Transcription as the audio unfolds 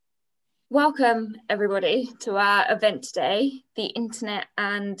Welcome, everybody, to our event today, the Internet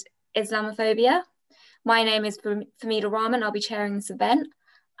and Islamophobia. My name is Famida Rahman. I'll be chairing this event,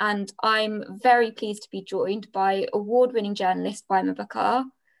 and I'm very pleased to be joined by award-winning journalist Baima Bakar,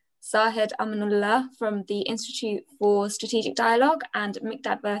 Sahed Amanullah from the Institute for Strategic Dialogue, and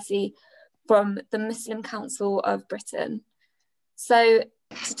Miqdad Versi from the Muslim Council of Britain. So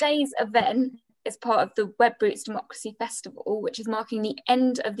today's event is part of the Web Roots Democracy Festival, which is marking the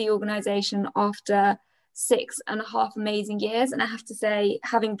end of the organisation after 6.5 amazing years. And I have to say,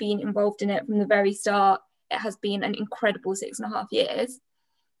 having been involved in it from the very start, it has been an incredible 6.5 years.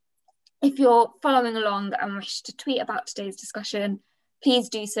 If you're following along and wish to tweet about today's discussion, please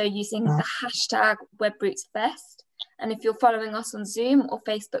do so using the hashtag WebRootsFest. And if you're following us on Zoom or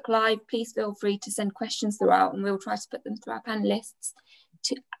Facebook Live, please feel free to send questions throughout, and we'll try to put them through our panellists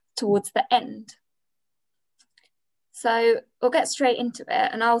towards the end. So we'll get straight into it,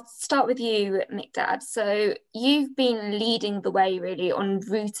 and I'll start with you, Miqdad. So you've been leading the way really on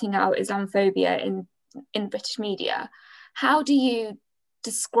rooting out Islamophobia in British media. How do you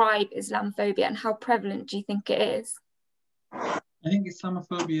describe Islamophobia and how prevalent do you think it is? I think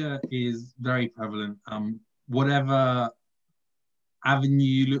Islamophobia is very prevalent. Whatever avenue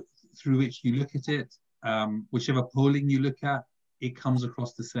you look through which you look at it, whichever polling you look at, it comes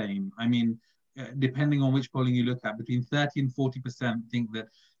across the same. I mean, depending on which polling you look at, between 30 and 40% think that,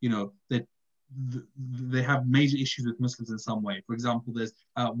 that they have major issues with Muslims in some way. For example, there's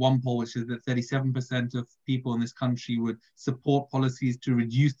one poll which says that 37% of people in this country would support policies to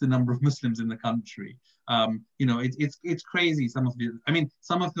reduce the number of Muslims in the country. It's crazy. Some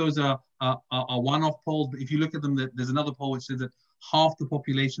of those are one-off polls, but if you look at them, there's another poll which says that half the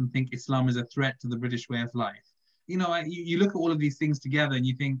population think Islam is a threat to the British way of life. You look at all of these things together and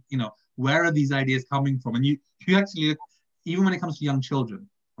you think, where are these ideas coming from? And you actually look, even when it comes to young children,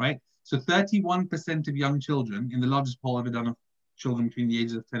 right? So 31% of young children, in the largest poll ever done of children between the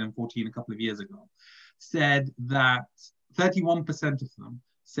ages of 10 and 14 a couple of years ago, said that 31% of them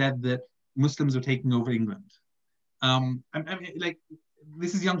said that Muslims are taking over England.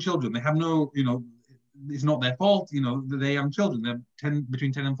 This is young children. They have no, it's not their fault, they're young children. They're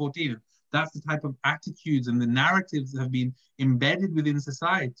between 10 and 14. That's the type of attitudes and the narratives that have been embedded within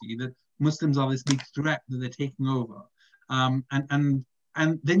society, that Muslims are this big threat that they're taking over. And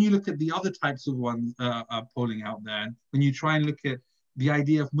then you look at the other types of ones polling out there, and when you try and look at the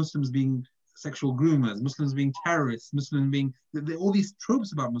idea of Muslims being sexual groomers, Muslims being terrorists, Muslims being, all these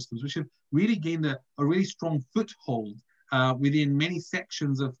tropes about Muslims, which have really gained a really strong foothold within many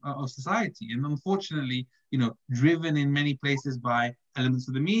sections of society. And unfortunately, driven in many places by elements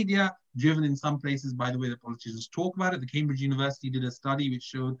of the media, driven in some places by the way that politicians talk about it. The Cambridge University did a study which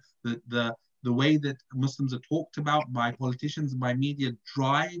showed that the way that Muslims are talked about by politicians and by media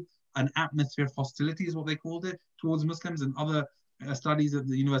drive an atmosphere of hostility, is what they called it, towards Muslims. And other studies at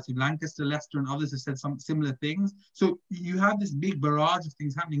the University of Lancaster, Leicester, and others have said some similar things. So you have this big barrage of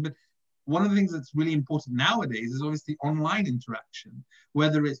things happening. But one of the things that's really important nowadays is obviously online interaction,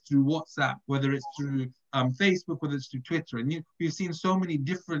 whether it's through WhatsApp, whether it's through Facebook, whether it's through Twitter. And you've seen so many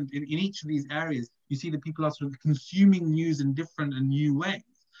different, in each of these areas, you see that people are sort of consuming news in different and new ways.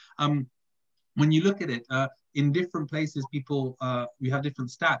 When you look at it, in different places, people, we have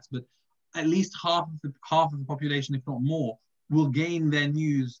different stats, but at least half of the population, if not more, will gain their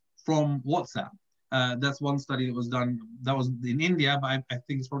news from WhatsApp. That's one study that was done, that was in India, but I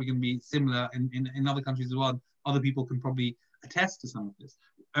think it's probably going to be similar in other countries as well. Other people can probably attest to some of this.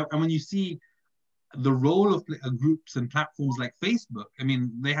 And when you see the role of groups and platforms like Facebook, I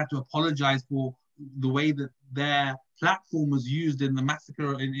mean, they had to apologize for the way that their platform was used in the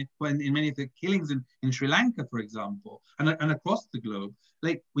massacre, in many of the killings in Sri Lanka, for example, and across the globe.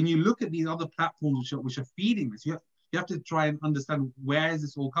 Like, when you look at these other platforms which are feeding this, you have to try and understand where is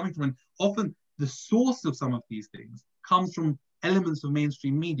this all coming from. And often the source of some of these things comes from elements of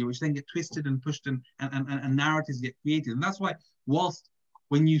mainstream media, which then get twisted and pushed and narratives get created. And that's why, whilst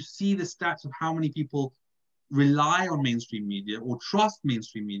when you see the stats of how many people rely on mainstream media or trust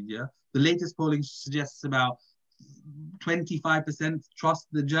mainstream media, the latest polling suggests about 25% trust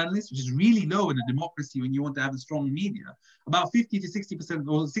the journalists, which is really low in a democracy when you want to have a strong media. About 50 to 60%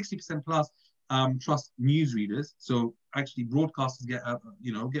 or 60% plus trust newsreaders. So actually broadcasters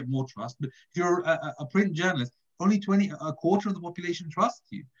get more trust. But if you're a print journalist, only a quarter of the population trusts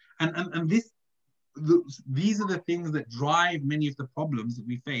you. And these are the things that drive many of the problems that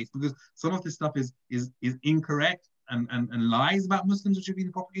we face, because some of this stuff is incorrect and lies about Muslims which have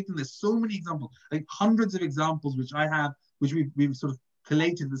been propagated. And there's so many examples, like hundreds of examples which we've sort of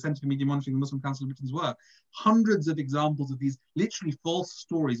collated the Centre for Media Monitoring, the Muslim Council of Britain's work, hundreds of examples of these literally false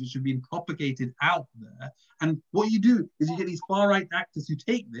stories which have been propagated out there. And what you do is you get these far-right actors who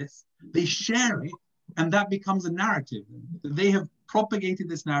take this, they share it, and that becomes a narrative. They have propagated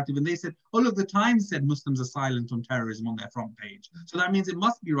this narrative, and they said, oh, look, the Times said Muslims are silent on terrorism on their front page. So that means it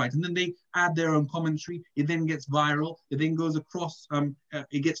must be right. And then they add their own commentary. It then gets viral. It then goes across,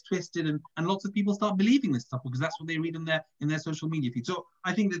 it gets twisted, and lots of people start believing this stuff because that's what they read in their social media feed. So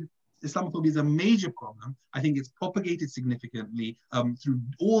I think that Islamophobia is a major problem. I think it's propagated significantly through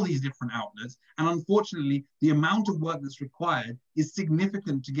all these different outlets. And unfortunately, the amount of work that's required is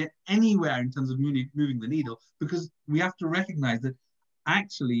significant to get anywhere in terms of moving the needle, because we have to recognize that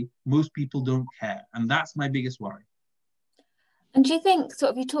actually most people don't care. And that's my biggest worry. And do you think,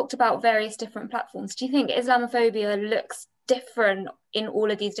 sort of, you talked about various different platforms, do you think Islamophobia looks different in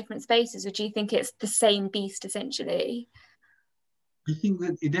all of these different spaces, or do you think it's the same beast essentially? I think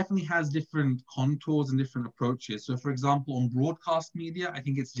that it definitely has different contours and different approaches. So, for example, on broadcast media, I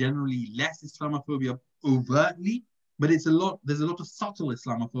think it's generally less Islamophobia overtly, but there's a lot of subtle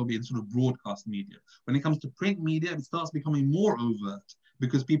Islamophobia in sort of broadcast media. When it comes to print media, it starts becoming more overt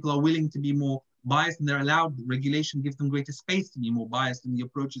because people are willing to be more biased, and they're allowed, regulation gives them greater space to be more biased in the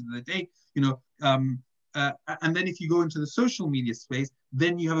approaches that they take, and then if you go into the social media space,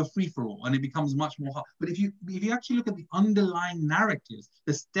 then you have a free-for-all and it becomes much more hard. But if you actually look at the underlying narratives,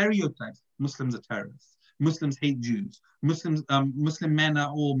 the stereotypes, Muslims are terrorists, Muslims hate Jews, Muslim men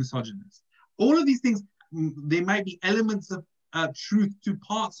are all misogynists. All of these things, they might be elements of truth to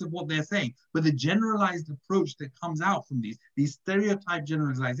parts of what they're saying, but the generalized approach that comes out from these stereotype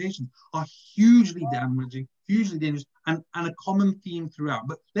generalizations are hugely damaging, hugely dangerous, and a common theme throughout.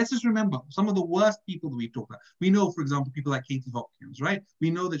 But let's just remember some of the worst people that we've talked about. We know, for example, people like Katie Hopkins, right? We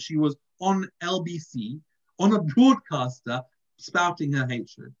know that she was on LBC, on a broadcaster, spouting her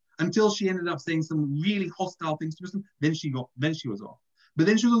hatred until she ended up saying some really hostile things to Muslims. Then she was off. But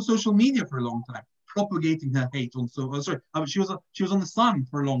then she was on social media for a long time, propagating her hate on she was on the Sun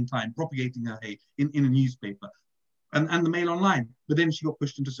for a long time, propagating her hate in a newspaper and the Mail Online. But then she got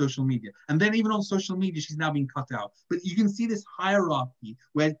pushed into social media, and then even on social media, she's now being cut out. But you can see this hierarchy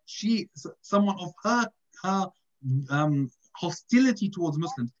where someone of her hostility towards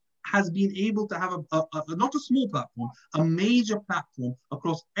Muslims has been able to have a not a small platform, a major platform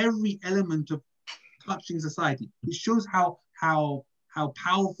across every element of touching society. It shows how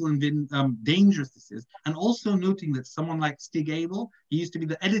powerful and dangerous this is. And also noting that someone like Stig Abel, he used to be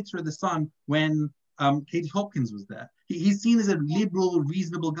the editor of The Sun when Katie Hopkins was there. He's seen as a liberal,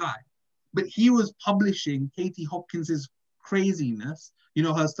 reasonable guy. But he was publishing Katie Hopkins's craziness,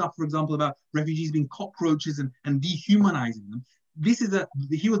 her stuff, for example, about refugees being cockroaches and dehumanizing them.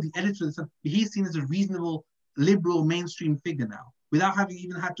 He was the editor of The Sun. He's seen as a reasonable, liberal, mainstream figure now, without having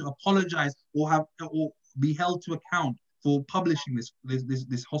even had to apologize or be held to account for publishing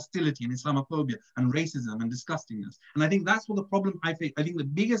this hostility and Islamophobia and racism and disgustingness. And I think that's what the problem I think the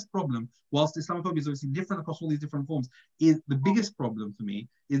biggest problem, whilst Islamophobia is obviously different across all these different forms, is the biggest problem for me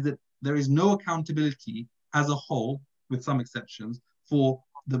is that there is no accountability as a whole, with some exceptions, for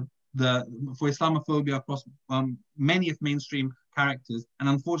Islamophobia across many of mainstream characters, and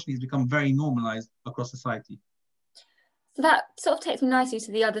unfortunately it's become very normalized across society. So that sort of takes me nicely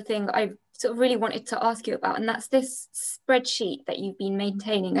to the other thing I sort of really wanted to ask you about, and that's this spreadsheet that you've been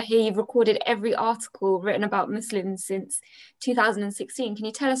maintaining. I hear you've recorded every article written about Muslims since 2016. Can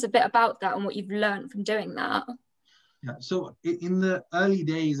you tell us a bit about that and what you've learned from doing that? Yeah, so in the early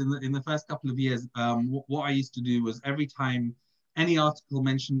days, in the first couple of years, what I used to do was every time any article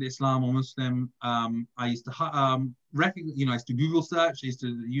mentioned Islam or Muslim, I used to I used to Google search. I used to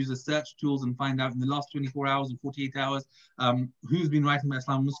use the search tools and find out in the last 24 hours and 48 hours who's been writing about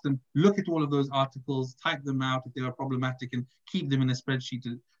Islam or Muslim. Look at all of those articles, type them out if they were problematic, and keep them in a spreadsheet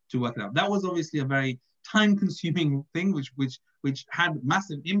to work it out. That was obviously a very time-consuming thing, which had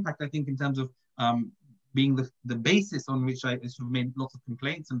massive impact, I think, in terms of being the basis on which I sort of made lots of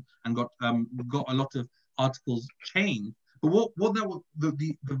complaints and got a lot of articles changed. But what that was,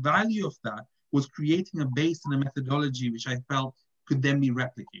 the value of that was creating a base and a methodology which I felt could then be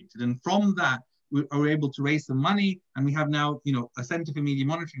replicated. And from that, we were able to raise some money, and we have now, a Centre for Media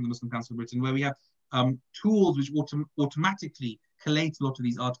Monitoring, the Muslim Council of Britain, where we have tools which automatically collate a lot of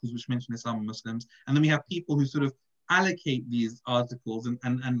these articles which mention Islam and Muslims, and then we have people who sort of allocate these articles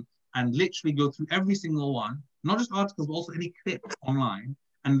and literally go through every single one, not just articles, but also any clip online,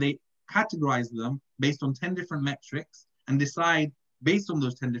 and they categorize them based on 10 different metrics and decide, based on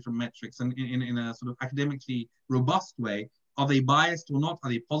those 10 different metrics and in a sort of academically robust way, are they biased or not? Are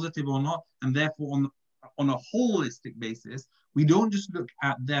they positive or not? And therefore, on a holistic basis, we don't just look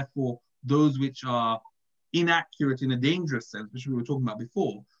at, therefore, those which are inaccurate in a dangerous sense, which we were talking about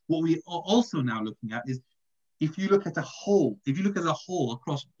before. What we are also now looking at is, if you look as a whole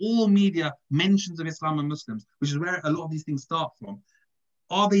across all media mentions of Islam and Muslims, which is where a lot of these things start from,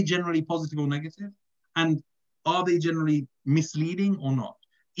 are they generally positive or negative? And are they generally misleading or not?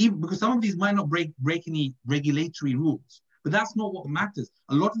 Even because some of these might not break any regulatory rules, but that's not what matters.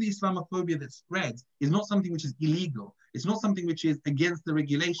 A lot of the Islamophobia that spreads is not something which is illegal. It's not something which is against the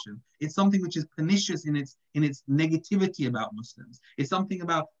regulation. It's something which is pernicious in its negativity about Muslims. It's something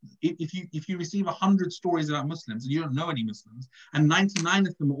about, if you receive 100 stories about Muslims and you don't know any Muslims, and 99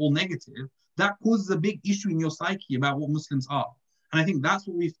 of them are all negative, that causes a big issue in your psyche about what Muslims are. And I think that's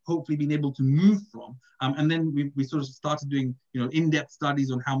what we've hopefully been able to move from. And then we sort of started doing, in-depth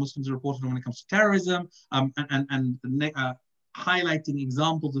studies on how Muslims are reported when it comes to terrorism, and highlighting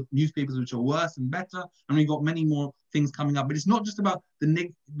examples of newspapers which are worse and better. And we've got many more things coming up. But it's not just about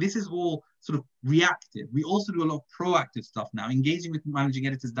this is all sort of reactive. We also do a lot of proactive stuff now, engaging with managing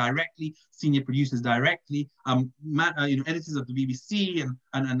editors directly, senior producers directly, editors of the BBC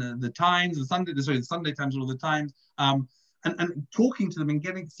and the Times and the Sunday Times, all the Times. And talking to them and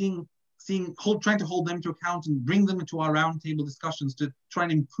trying to hold them to account and bring them into our roundtable discussions to try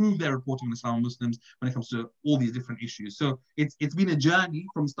and improve their reporting on Islam and Muslims when it comes to all these different issues. So it's been a journey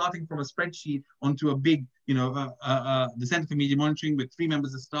from starting from a spreadsheet onto a big, the Centre for Media Monitoring with 3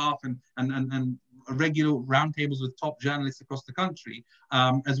 members of staff and regular roundtables with top journalists across the country,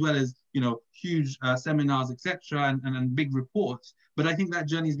 as well as huge seminars, etc., and big reports. But I think that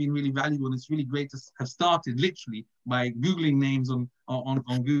journey has been really valuable, and it's really great to have started literally by Googling names on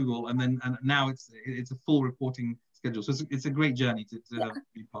Google, and now it's a full reporting schedule. So it's a great journey to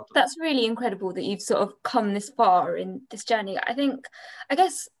be part of. That's really incredible that you've sort of come this far in this journey. I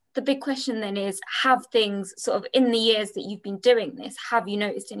guess the big question then is, have things sort of in the years that you've been doing this, have you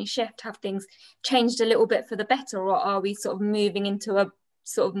noticed any shift? Have things changed a little bit for the better, or are we sort of moving into a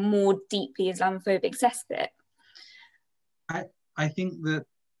sort of more deeply Islamophobic cesspit? I think that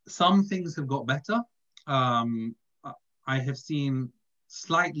some things have got better. I have seen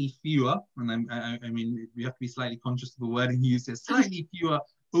slightly fewer, and I mean, we have to be slightly conscious of the wording used here, slightly fewer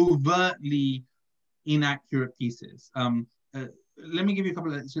overtly inaccurate pieces. Let me give you a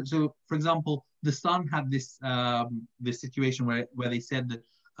couple of, so for example, The Sun had this situation where they said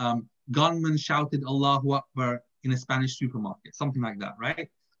that gunmen shouted Allahu Akbar in a Spanish supermarket, something like that, right?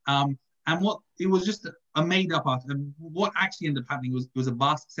 And it was just a made-up art. And what actually ended up happening was a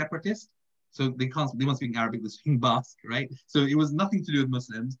Basque separatist. So they weren't speaking Arabic, they were speaking Basque, right? So it was nothing to do with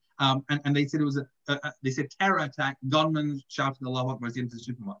Muslims. And they said it was they said terror attack, gunmen shouted Allahu Akbar at the end of the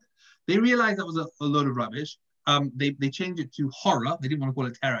supermarket. They realized that was a load of rubbish. They changed it to horror. They didn't want to call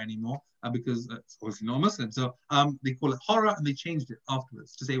it terror anymore because it's obviously not Muslim. So they call it horror, and they changed it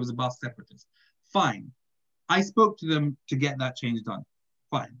afterwards to say it was a Basque separatist. Fine. I spoke to them to get that change done.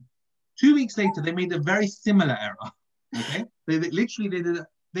 Fine. 2 weeks later, they made a very similar error. Okay, they literally did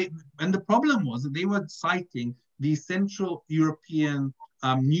it. And the problem was that they were citing these Central European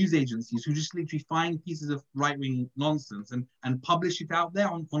news agencies who just literally find pieces of right-wing nonsense and publish it out there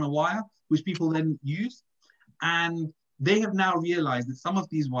on a wire, which people then use. And they have now realized that some of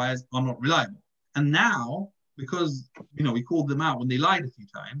these wires are not reliable. And now, because we called them out when they lied a few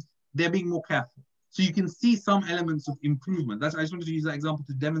times, they're being more careful. So you can see some elements of improvement. I just wanted to use that example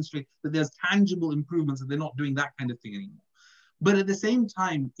to demonstrate that there's tangible improvements, that they're not doing that kind of thing anymore. But at the same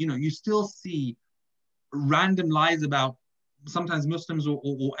time, you still see random lies about sometimes Muslims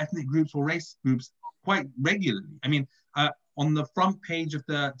or ethnic groups or race groups quite regularly. I mean, on the front page of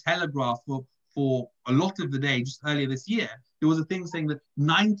the Telegraph for a lot of the day, just earlier this year, there was a thing saying that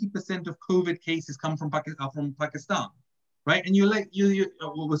 90% of COVID cases come from Pakistan, right? And you're like,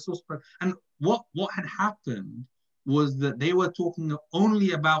 was so spread. And what had happened was that they were talking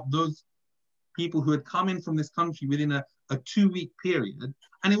only about those people who had come in from this country within a 2-week period,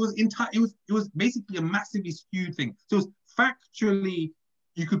 and it was basically a massively skewed thing. So it was factually,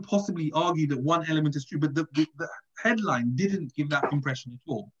 you could possibly argue that one element is true, but the headline didn't give that impression at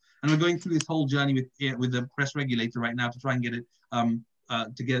all. And we're going through this whole journey with the press regulator right now to try and get it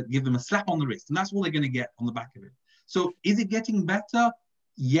give them a slap on the wrist, and that's all they're going to get on the back of it. So is it getting better?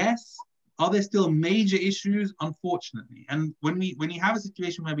 Yes. Are there still major issues? Unfortunately. And when you have a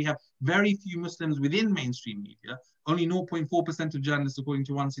situation where we have very few Muslims within mainstream media, only 0.4% of journalists, according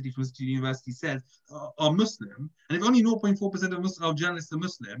to one city from City University, says are Muslim, and if only 0.4% of journalists are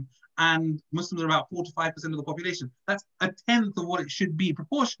Muslim, and Muslims are about 4 to 5% of the population, that's a tenth of what it should be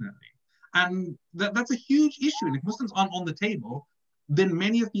proportionately. And that's a huge issue. And if Muslims aren't on the table, then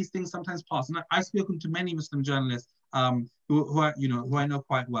many of these things sometimes pass. And I've spoken to many Muslim journalists who I know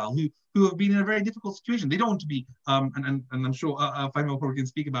quite well, who have been in a very difficult situation. They don't want to be, and I'm sure Fahima probably can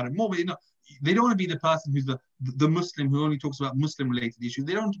speak about it more, but they don't want to be the person who's the Muslim who only talks about Muslim related issues.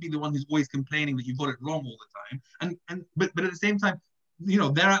 They don't want to be the one who's always complaining that you've got it wrong all the time. But at the same time,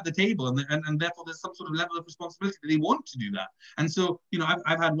 they're at the table, and therefore there's some sort of level of responsibility that they want to do that. And so,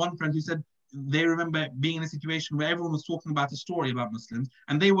 I've had one friend who said they remember being in a situation where everyone was talking about a story about Muslims,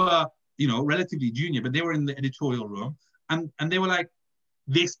 and they were, relatively junior, but they were in the editorial room, and they were like,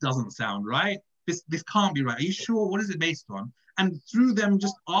 this doesn't sound right. This can't be right. Are you sure? What is it based on? And through them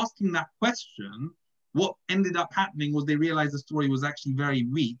just asking that question, what ended up happening was they realized the story was actually very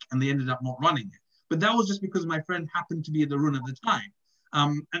weak, and they ended up not running it. But that was just because my friend happened to be at the room at the time.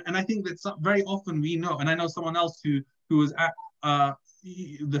 And I think that very often we know, and I know someone else who was at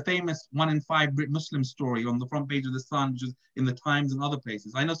the famous 1 in 5 Brit Muslim story on the front page of the Sun, which is in the Times and other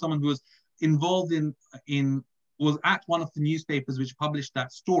places. I know someone who was involved was at one of the newspapers which published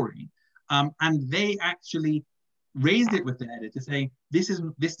that story, and they actually raised it with the editor, saying this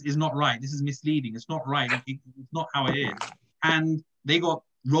is not right, this is misleading, it's not right, it's not how it is, and they got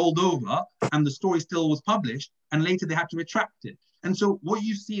rolled over, and the story still was published, and later they had to retract it. And so what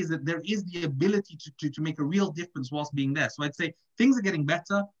you see is that there is the ability to make a real difference whilst being there. So I'd say things are getting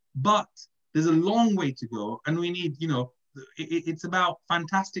better, but there's a long way to go, and we need, it's about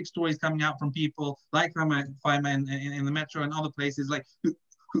fantastic stories coming out from people like Fahima in the Metro and other places, like who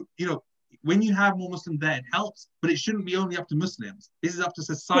when you have more Muslims there, it helps, but it shouldn't be only up to Muslims. This is up to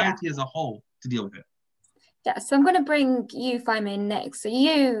society as a whole to deal with it. Yeah, so I'm going to bring you, Fahima, in next. So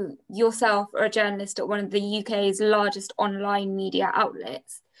you yourself are a journalist at one of the UK's largest online media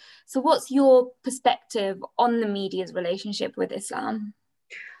outlets. So what's your perspective on the media's relationship with Islam?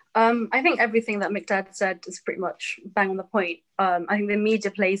 I think everything that Miqdad said is pretty much bang on the point. I think the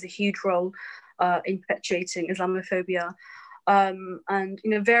media plays a huge role in perpetuating Islamophobia. And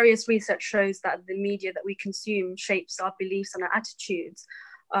various research shows that the media that we consume shapes our beliefs and our attitudes.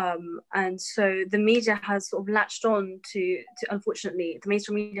 And so the media has sort of latched on to unfortunately, the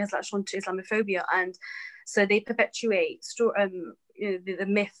mainstream media has latched on to Islamophobia, and so they perpetuate the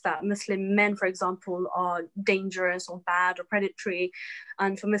myth that Muslim men, for example, are dangerous or bad or predatory,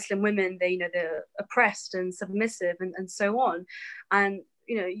 and for Muslim women, they're oppressed and submissive and so on. And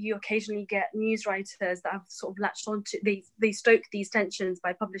you occasionally get news writers that have sort of latched on to they stoke these tensions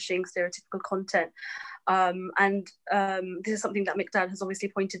by publishing stereotypical content. This is something that Miqdad has obviously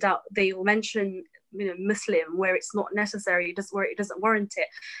pointed out. They will mention Muslim where it's not necessary, where it doesn't warrant it,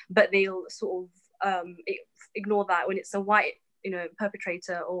 but they'll sort of ignore that when it's a white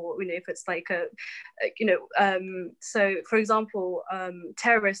perpetrator, or if it's like so for example,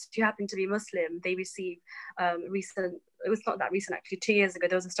 terrorists who happen to be Muslim, they receive it was not that recent actually, 2 years ago,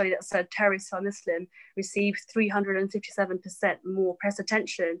 there was a study that said terrorists who are Muslim receive 357% more press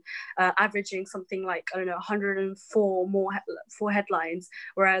attention, averaging something like 104 more for headlines,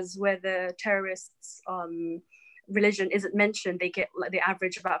 whereas where the terrorists religion isn't mentioned, they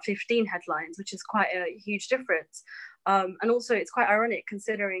average about 15 headlines, which is quite a huge difference. And also it's quite ironic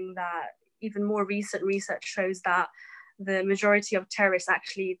considering that even more recent research shows that the majority of terrorists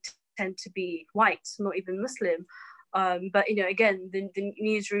actually tend to be white, not even Muslim. But again, the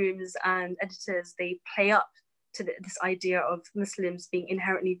newsrooms and editors, they play up to this idea of Muslims being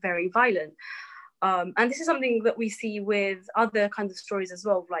inherently very violent. And this is something that we see with other kinds of stories as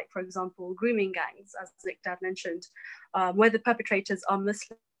well, like, for example, grooming gangs, as Miqdad mentioned, where the perpetrators are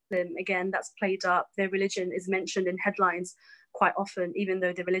Muslim. Again, that's played up. Their religion is mentioned in headlines quite often, even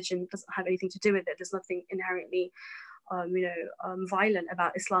though the religion doesn't have anything to do with it. There's nothing inherently violent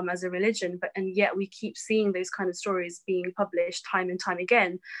about Islam as a religion, and yet we keep seeing those kind of stories being published time and time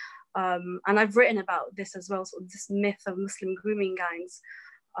again. And I've written about this as well, sort of this myth of Muslim grooming gangs.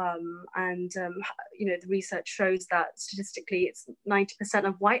 The research shows that statistically it's 90%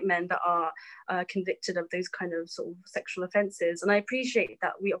 of white men that are convicted of those kind of sort of sexual offences. And I appreciate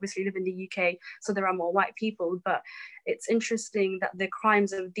that we obviously live in the UK, so there are more white people, but it's interesting that the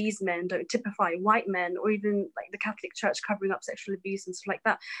crimes of these men don't typify white men, or even like the Catholic Church covering up sexual abuse and stuff like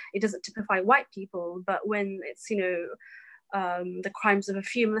that. It doesn't typify white people, but when it's the crimes of a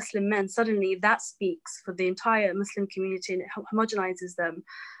few Muslim men, suddenly that speaks for the entire Muslim community and it homogenizes them.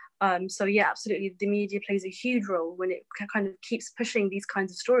 So yeah, absolutely, the media plays a huge role when it kind of keeps pushing these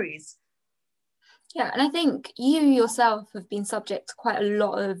kinds of stories. Yeah, and I think you yourself have been subject to quite a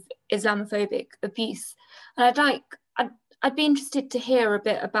lot of Islamophobic abuse, and I'd be interested to hear a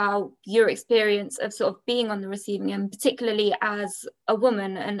bit about your experience of sort of being on the receiving end, particularly as a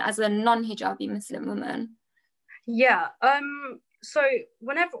woman and as a non-hijabi Muslim woman. Yeah, so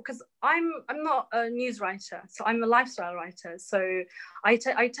because I'm not a news writer, so I'm a lifestyle writer. So I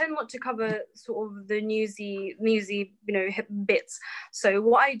tend not to cover sort of the newsy bits. So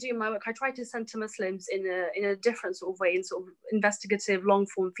what I do in my work, I try to center Muslims in a different sort of way, in sort of investigative long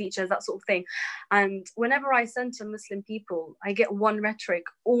form features, that sort of thing. And whenever I center Muslim people, I get one rhetoric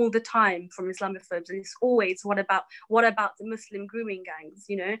all the time from Islamophobes, and it's always what about the Muslim grooming gangs,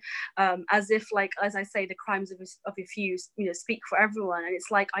 as if, like, as I say, the crimes of a few, speak for everyone. And it's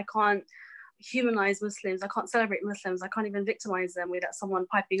like, I can't humanize Muslims, I can't celebrate Muslims, I can't even victimize them without someone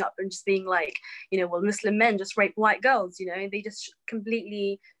piping up and just being like, well, Muslim men just rape white girls, they just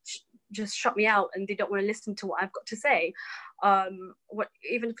completely just shut me out, and they don't want to listen to what I've got to say.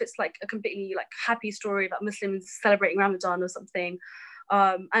 Even if it's like a completely like happy story about Muslims celebrating Ramadan or something.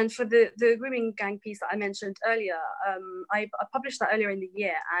 And for the grooming gang piece that I mentioned earlier, I published that earlier in the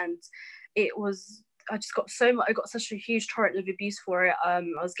year, and it was, I got such a huge torrent of abuse for it. I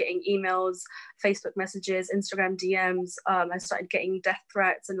was getting emails, Facebook messages, Instagram DMs. I started getting death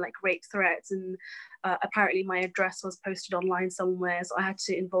threats and like rape threats, and apparently my address was posted online somewhere, so I had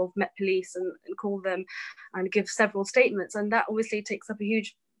to involve Met Police and call them and give several statements. And that obviously takes up a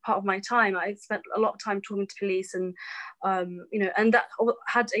huge part of my time. I spent a lot of time talking to police, and and that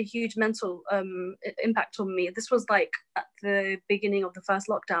had a huge mental impact on me. This was like at the beginning of the first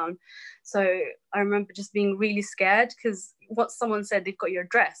lockdown, so I remember just being really scared, because what someone said, they've got your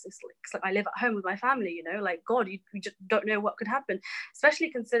address, it's like I live at home with my family, like, God, you just don't know what could happen, especially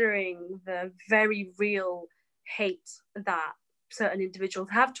considering the very real hate that certain individuals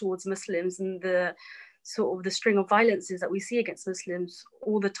have towards Muslims, and the sort of the string of violences that we see against Muslims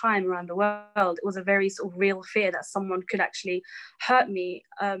all the time around the world. It was a very sort of real fear that someone could actually hurt me.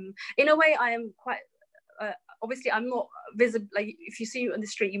 In a way, I am quite, obviously I'm not visible, like if you see me on the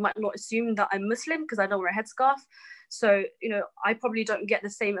street, you might not assume that I'm Muslim because I don't wear a headscarf. So, I probably don't get the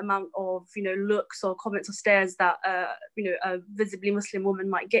same amount of, looks or comments or stares that, a visibly Muslim woman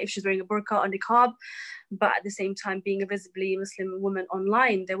might get if she's wearing a burqa or niqab. But at the same time, being a visibly Muslim woman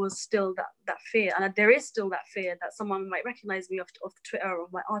online, there was still that fear. And there is still that fear that someone might recognize me off Twitter or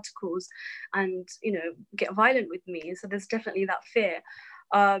my articles and, get violent with me. So there's definitely that fear.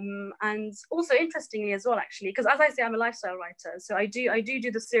 And also interestingly as well, actually, because as I say, I'm a lifestyle writer, so I do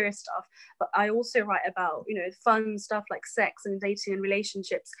the serious stuff, but I also write about fun stuff like sex and dating and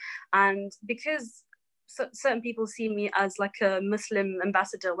relationships. And because certain people see me as like a Muslim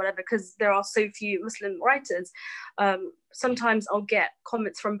ambassador, whatever, because there are so few Muslim writers, sometimes I'll get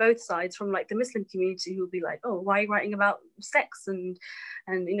comments from both sides, from like the Muslim community, who'll be like, oh, why are you writing about sex and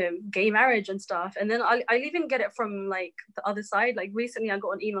gay marriage and stuff? And then I'll even get it from like the other side. Like recently I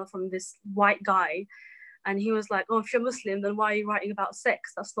got an email from this white guy, and he was like, oh, if you're Muslim, then why are you writing about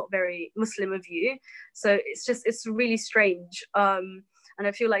sex? That's not very Muslim of you. So it's really strange. And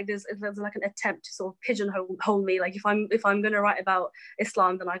I feel like there's like an attempt to sort of pigeonhole me. Like if I'm going to write about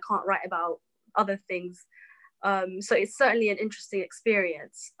Islam, then I can't write about other things. So it's certainly an interesting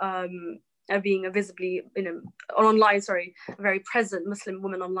experience, being a visibly, online, a very present Muslim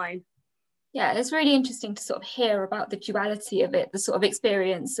woman online. Yeah, it's really interesting to sort of hear about the duality of it, the sort of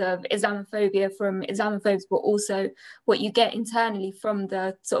experience of Islamophobia from Islamophobes, but also what you get internally from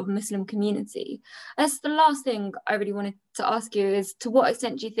the sort of Muslim community. That's the last thing I really wanted to ask you is, to what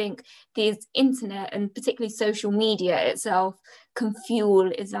extent do you think the internet and particularly social media itself can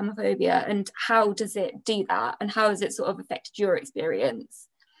fuel Islamophobia, and how does it do that, and how has it sort of affected your experience?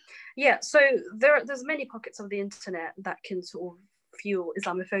 Yeah, so there's many pockets of the internet that can sort of fuel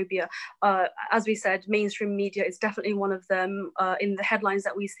Islamophobia. As we said, mainstream media is definitely one of them, in the headlines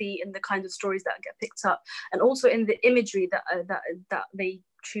that we see, in the kind of stories that get picked up, and also in the imagery that they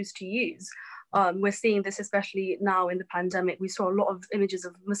choose to use. We're seeing this especially now in the pandemic. We saw a lot of images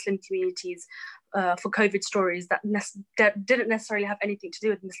of Muslim communities for COVID stories that didn't necessarily have anything to do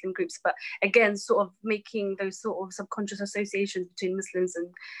with Muslim groups, but again, sort of making those sort of subconscious associations between Muslims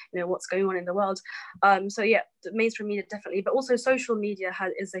and what's going on in the world. So yeah, the mainstream media definitely, but also social media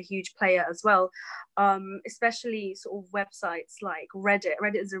is a huge player as well, especially sort of websites like Reddit.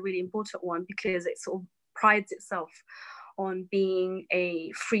 Reddit is a really important one because it sort of prides itself on being a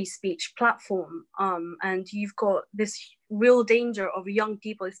free speech platform, and you've got this real danger of young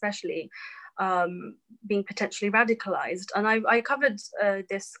people especially being potentially radicalized. And I covered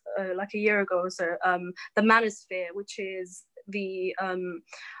this like a year ago or so, the manosphere, which is the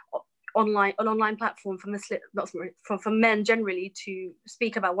an online platform for Muslim, not for men generally, to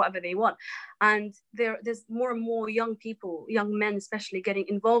speak about whatever they want. And there's more and more young people, young men especially, getting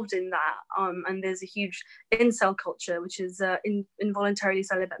involved in that. And there's a huge incel culture, which is involuntarily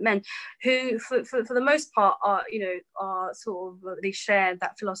celibate men, who for the most part are sort of, they share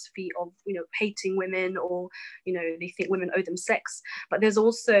that philosophy of hating women, or they think women owe them sex. But there's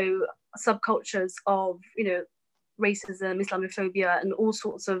also subcultures of racism, Islamophobia, and all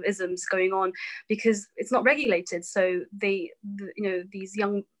sorts of isms going on, because it's not regulated. So these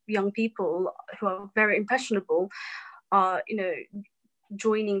young people who are very impressionable are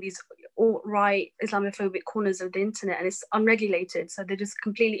joining these alt-right Islamophobic corners of the internet, and it's unregulated. So they're just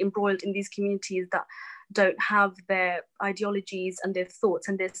completely embroiled in these communities that don't have their ideologies and their thoughts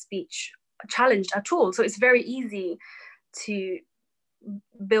and their speech challenged at all. So it's very easy to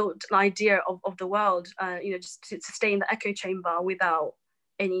build an idea of the world, just to stay in the echo chamber without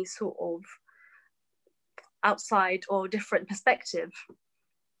any sort of outside or different perspective.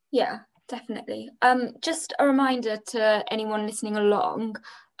 Yeah, definitely. Just a reminder to anyone listening along,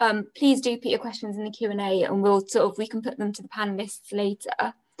 please do put your questions in the Q&A, and we can put them to the panelists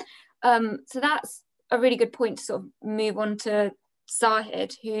later. So that's a really good point to sort of move on to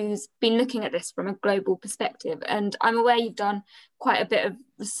Zahid, who's been looking at this from a global perspective. And I'm aware you've done quite a bit of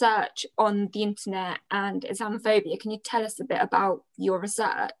research on the internet and Islamophobia. Can you tell us a bit about your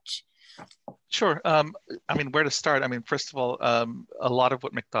research? Sure. I mean, where to start? I mean, first of all, a lot of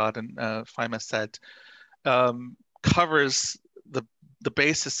what Miqdad and Faima said covers the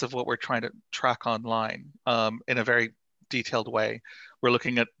basis of what we're trying to track online in a very detailed way. We're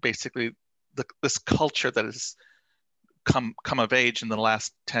looking at basically this culture that has come of age in the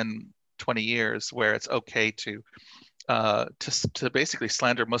last 10, 20 years, where it's okay to basically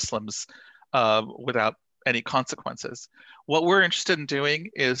slander Muslims without any consequences. What we're interested in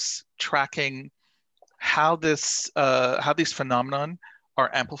doing is tracking how these phenomenon are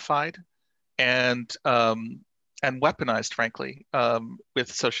amplified and weaponized, frankly,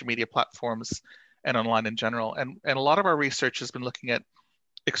 with social media platforms and online in general. And a lot of our research has been looking at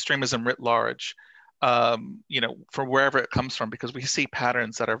extremism writ large, from wherever it comes from, because we see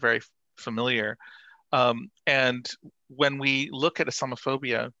patterns that are very familiar. And when we look at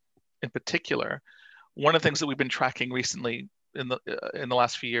Islamophobia in particular, one of the things that we've been tracking recently in the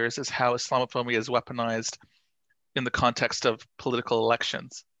last few years is how Islamophobia is weaponized in the context of political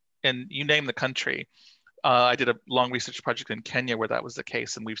elections. And you name the country. I did a long research project in Kenya where that was the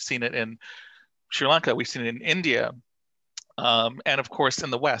case, and we've seen it in Sri Lanka, we've seen it in India, and of course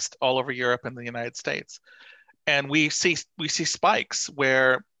in the West, all over Europe and the United States. And we see spikes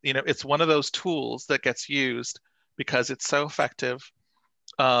where it's one of those tools that gets used because it's so effective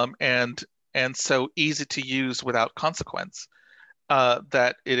and so easy to use without consequence,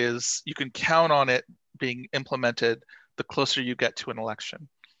 that you can count on it being implemented the closer you get to an election.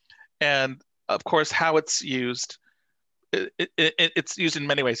 And of course, how it's used, it's used in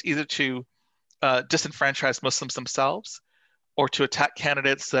many ways, either to disenfranchise Muslims themselves, or to attack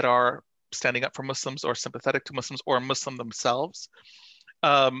candidates that are standing up for Muslims or sympathetic to Muslims or Muslim themselves.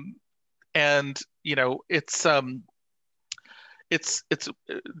 And it's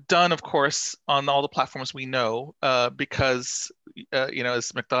done, of course, on all the platforms we know, because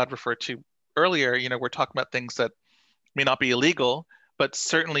as Miqdad referred to earlier, we're talking about things that may not be illegal, but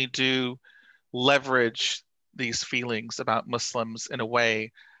certainly do leverage these feelings about Muslims in a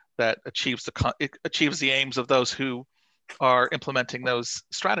way that achieves the aims of those who are implementing those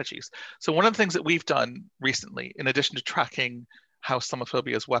strategies. So one of the things that we've done recently, in addition to tracking how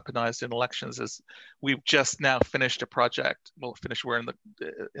Islamophobia is weaponized in elections, is we've just now finished a project. We're in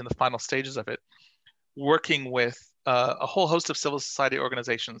the final stages of it, working with a whole host of civil society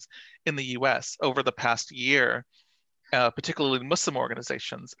organizations in the US over the past year, particularly Muslim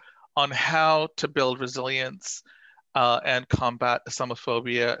organizations, on how to build resilience and combat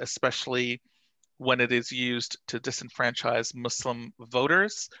Islamophobia, especially when it is used to disenfranchise Muslim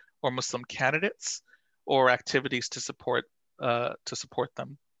voters or Muslim candidates, or activities to support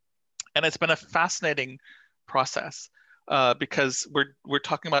them. And it's been a fascinating process because we're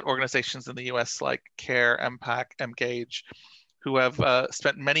talking about organizations in the US like CARE, MPAC, MGAGE, who have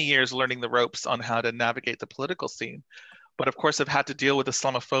spent many years learning the ropes on how to navigate the political scene, but of course have had to deal with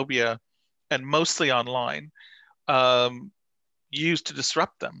Islamophobia, and mostly online, used to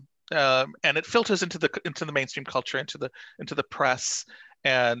disrupt them. And it filters into the mainstream culture, into the press,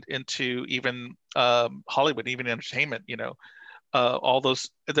 and into even Hollywood, even entertainment. All those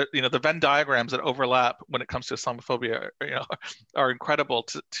the Venn diagrams that overlap when it comes to Islamophobia, are incredible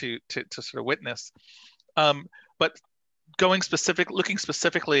to sort of witness. But looking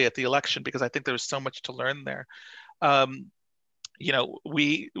specifically at the election, because I think there was so much to learn there. You know,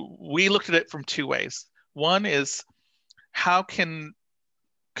 we looked at it from two ways. One is, how can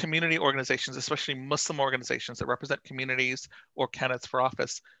community organizations, especially Muslim organizations that represent communities or candidates for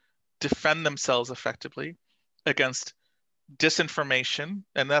office, defend themselves effectively against disinformation?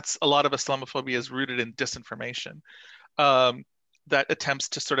 And that's, a lot of Islamophobia is rooted in disinformation that attempts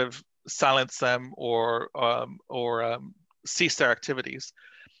to sort of silence them or cease their activities.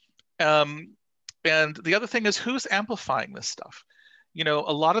 And the other thing is, who's amplifying this stuff? You know,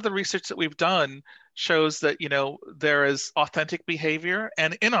 a lot of the research that we've done shows that, you know, there is authentic behavior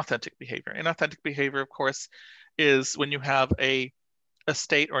and inauthentic behavior. Inauthentic behavior, of course, is when you have a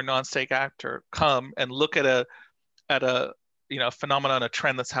state or non-state actor come and look at a you know, phenomenon, a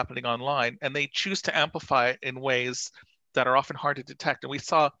trend that's happening online, and they choose to amplify it in ways that are often hard to detect. And we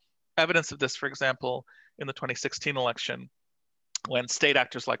saw evidence of this, for example, in the 2016 election, when state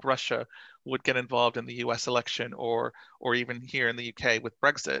actors like Russia would get involved in the US election, or even here in the UK with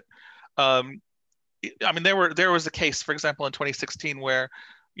Brexit. I mean, there was a case, for example, in 2016 where,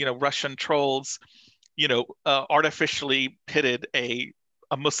 you know, Russian trolls, you know, artificially pitted a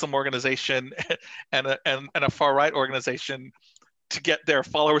Muslim organization and a far right organization to get their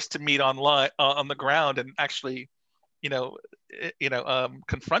followers to meet online on the ground and actually,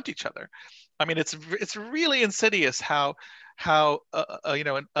 confront each other. I mean, it's really insidious how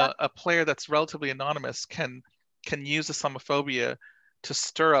a player that's relatively anonymous can use Islamophobia to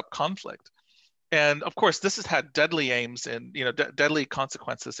stir up conflict. And of course, this has had deadly aims and deadly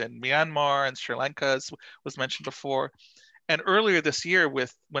consequences in Myanmar and Sri Lanka, as was mentioned before. And earlier this year, when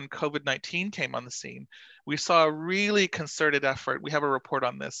COVID-19 came on the scene, we saw a really concerted effort. We have a report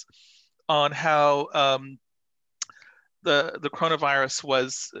on this, on how the coronavirus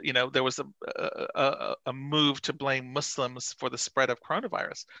was, there was a move to blame Muslims for the spread of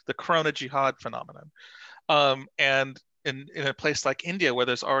coronavirus, the corona jihad phenomenon. And in a place like India, where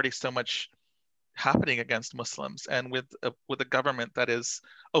there's already so much happening against Muslims, and with a government that is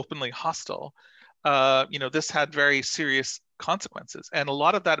openly hostile, this had very serious consequences. And a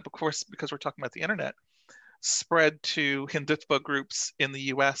lot of that, of course, because we're talking about the internet, spread to Hindutva groups in the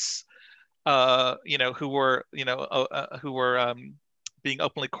U.S., who were being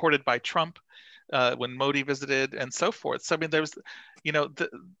openly courted by Trump when Modi visited, and so forth. So I mean, there's,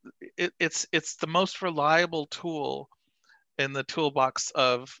 it's the most reliable tool in the toolbox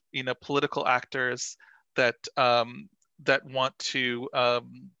of political actors that want to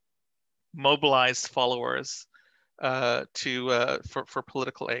mobilize followers for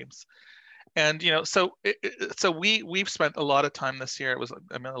political aims. And so we've spent a lot of time this year.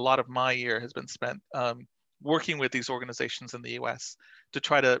 A lot of my year has been spent working with these organizations in the U.S. to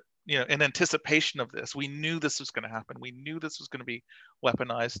try to, in anticipation of this. We knew this was going to happen. We knew this was going to be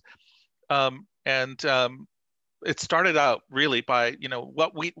weaponized, and it started out really by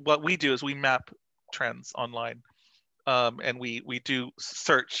what we do is we map trends online, and we do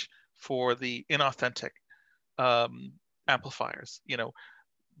search for the inauthentic amplifiers.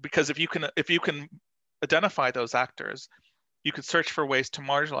 Because if you can identify those actors, you could search for ways to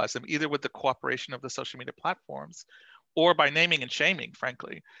marginalize them, either with the cooperation of the social media platforms, or by naming and shaming,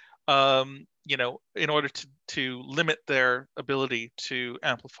 frankly, in order to limit their ability to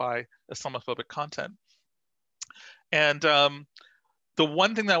amplify Islamophobic content. And the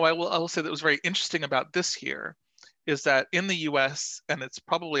one thing that I will say that was very interesting about this year is that in the US, and it's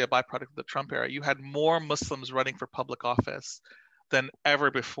probably a byproduct of the Trump era, you had more Muslims running for public office than ever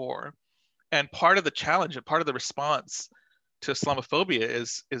before. And part of the challenge and part of the response to Islamophobia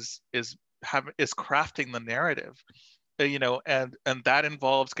is crafting the narrative, and that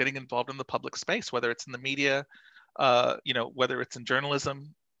involves getting involved in the public space, whether it's in the media, whether it's in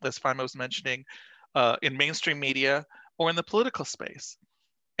journalism, as Faima was mentioning, in mainstream media, or in the political space.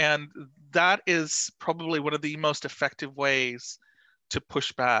 And that is probably one of the most effective ways to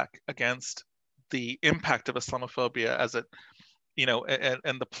push back against the impact of Islamophobia as it,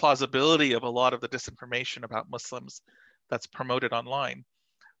 and the plausibility of a lot of the disinformation about Muslims that's promoted online.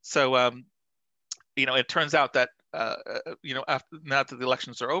 So, it turns out that, now that the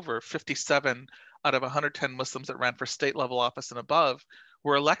elections are over, 57 out of 110 Muslims that ran for state level office and above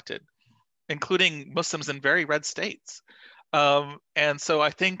were elected, including Muslims in very red states. And so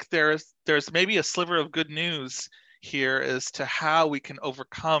I think there's maybe a sliver of good news here as to how we can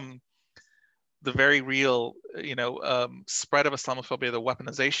overcome the very real, spread of Islamophobia, the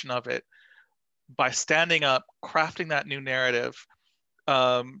weaponization of it, by standing up, crafting that new narrative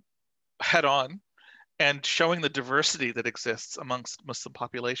head on, and showing the diversity that exists amongst Muslim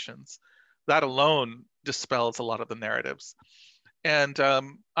populations that alone dispels a lot of the narratives. And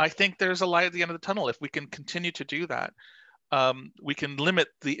I think there's a light at the end of the tunnel. If we can continue to do that, we can limit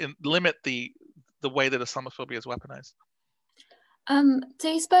the way that Islamophobia is weaponized. So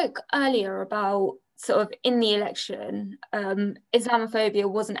you spoke earlier about sort of in the election, Islamophobia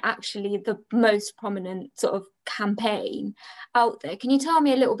wasn't actually the most prominent sort of campaign out there. Can you tell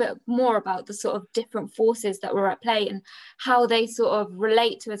me a little bit more about the sort of different forces that were at play and how they sort of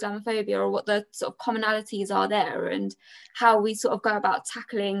relate to Islamophobia, or what the sort of commonalities are there, and how we sort of go about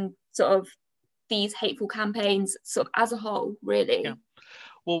tackling sort of these hateful campaigns sort of as a whole, really? Yeah.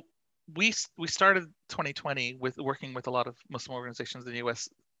 Well, we started 2020 with working with a lot of Muslim organizations in the US,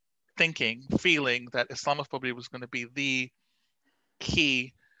 feeling that Islamophobia was going to be the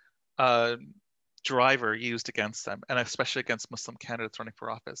key driver used against them, and especially against Muslim candidates running for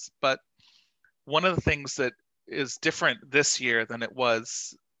office. But one of the things that is different this year than it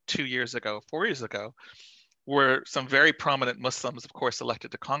was 2 years ago, 4 years ago, were some very prominent Muslims, of course, elected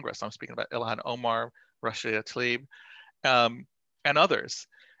to Congress. I'm speaking about Ilhan Omar, Rashida Tlaib, and others.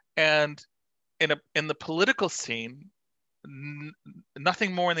 And in the political scene,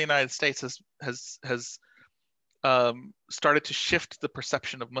 nothing more in the United States has started to shift the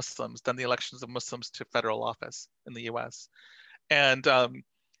perception of Muslims than the elections of Muslims to federal office in the U.S. And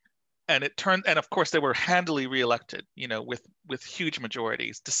it turned, and of course they were handily reelected, with huge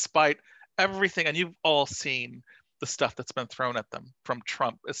majorities, despite everything. And you've all seen the stuff that's been thrown at them from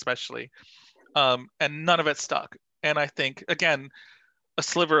Trump, especially, and none of it stuck. And I think, again, a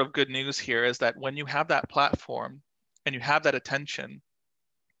sliver of good news here is that when you have that platform and you have that attention,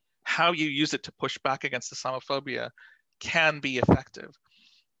 how you use it to push back against Islamophobia can be effective,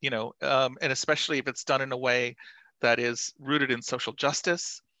 and especially if it's done in a way that is rooted in social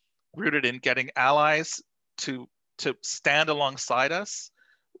justice, rooted in getting allies to stand alongside us,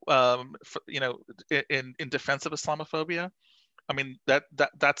 in defense of Islamophobia. I mean, that's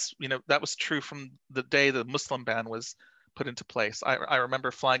that was true from the day the Muslim ban was put into place. I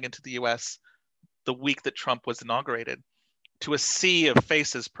remember flying into the US the week that Trump was inaugurated to a sea of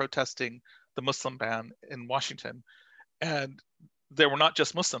faces protesting the Muslim ban in Washington. And they were not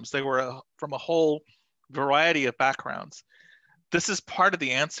just Muslims, they were from a whole variety of backgrounds. This is part of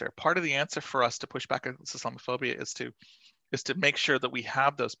the answer. Part of the answer for us to push back against Islamophobia is to make sure that we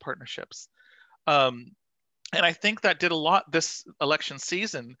have those partnerships. And I think that did a lot this election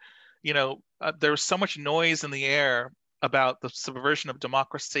season. There was so much noise in the air about the subversion of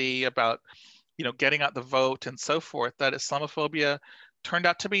democracy, about getting out the vote and so forth, that Islamophobia turned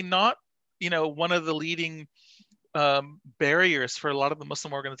out to be not one of the leading barriers for a lot of the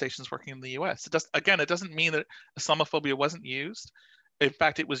Muslim organizations working in the US. It doesn't mean that Islamophobia wasn't used. In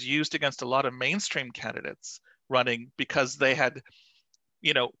fact, it was used against a lot of mainstream candidates running because they had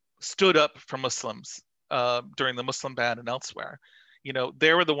stood up for Muslims during the Muslim ban and elsewhere.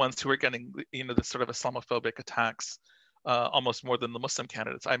 They were the ones who were getting the sort of Islamophobic attacks almost more than the Muslim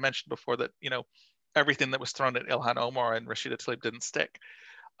candidates. I mentioned before that everything that was thrown at Ilhan Omar and Rashida Tlaib didn't stick,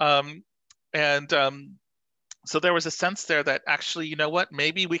 so there was a sense there that actually,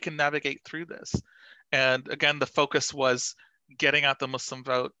 maybe we can navigate through this. And again, the focus was getting out the Muslim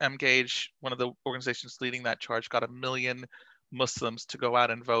vote. MGage, one of the organizations leading that charge, got 1 million Muslims to go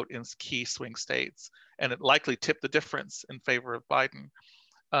out and vote in key swing states, and it likely tipped the difference in favor of Biden.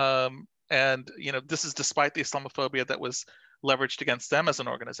 And this is despite the Islamophobia that was leveraged against them as an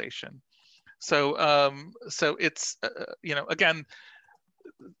organization. So it's again,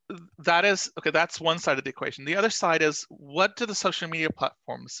 that's one side of the equation. The other side is, what do the social media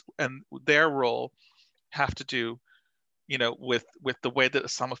platforms and their role have to do, with the way that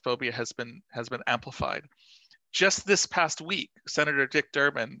Islamophobia has been amplified? Just this past week, Senator Dick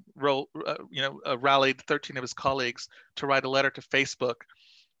Durbin rallied 13 of his colleagues to write a letter to Facebook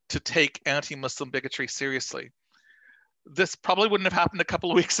to take anti-Muslim bigotry seriously. This probably wouldn't have happened a couple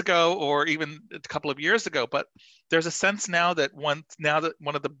of weeks ago or even a couple of years ago, but there's a sense now that one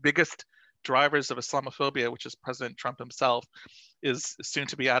of the biggest drivers of Islamophobia, which is President Trump himself, is soon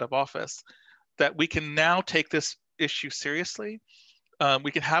to be out of office, that we can now take this issue seriously.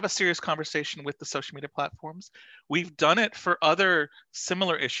 We can have a serious conversation with the social media platforms. We've done it for other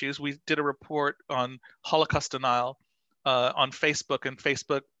similar issues. We did a report on Holocaust denial on Facebook, and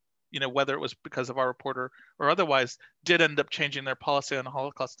Facebook, whether it was because of our reporter or otherwise, did end up changing their policy on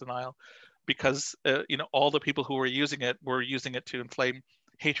Holocaust denial because, all the people who were using it to inflame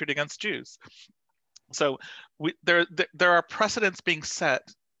hatred against Jews. So there are precedents being set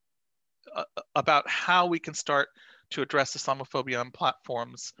about how we can start to address Islamophobia on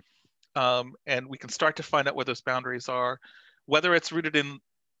platforms, and we can start to find out where those boundaries are, whether it's rooted in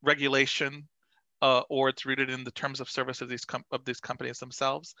regulation, or it's rooted in the terms of service of these companies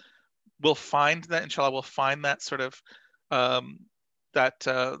themselves. We'll find that, inshallah, we'll find that sort of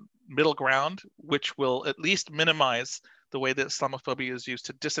middle ground, which will at least minimize the way that Islamophobia is used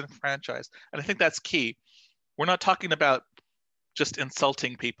to disenfranchise. And I think that's key. We're not talking about just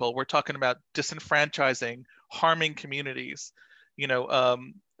insulting people. We're talking about disenfranchising, harming communities.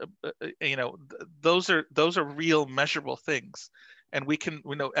 Those are real measurable things, and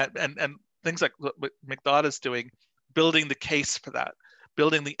and things like what Miqdad is doing, building the case for that,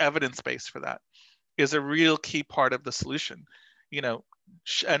 building the evidence base for that, is a real key part of the solution.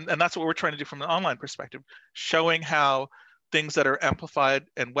 And that's what we're trying to do from an online perspective, showing how things that are amplified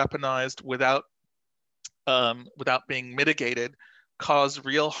and weaponized without being mitigated cause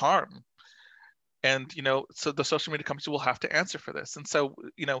real harm. And so the social media companies will have to answer for this. And so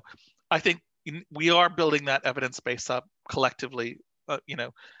I think we are building that evidence base up collectively,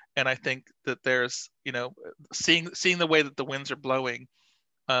 and I think that there's seeing the way that the winds are blowing,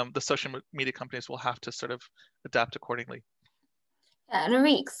 the social media companies will have to sort of adapt accordingly. Yeah, and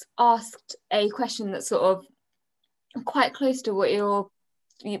Arik's asked a question that's sort of quite close to what you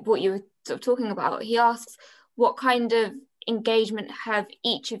were sort of talking about. He asks, what kind of engagement have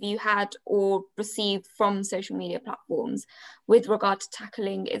each of you had or received from social media platforms with regard to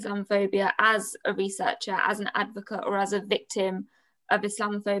tackling Islamophobia as a researcher, as an advocate, or as a victim of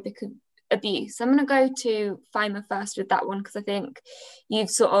Islamophobic abuse? I'm going to go to Faima first with that one, because I think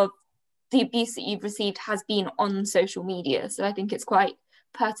the abuse that you've received has been on social media. So I think it's quite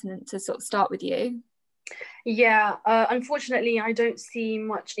pertinent to sort of start with you. Yeah, unfortunately, I don't see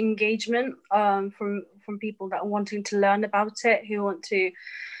much engagement from people that are wanting to learn about it, who want to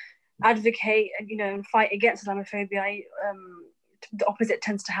advocate, and fight against Islamophobia. The opposite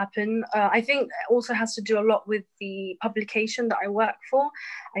tends to happen. I think it also has to do a lot with the publication that I work for.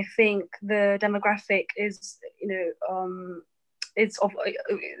 I think the demographic is, it's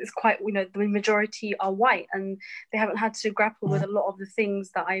quite, the majority are white, and they haven't had to grapple with a lot of the things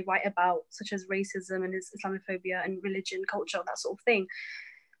that I write about, such as racism and Islamophobia and religion, culture, that sort of thing.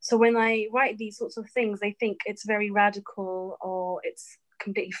 So when I write these sorts of things, they think it's very radical or it's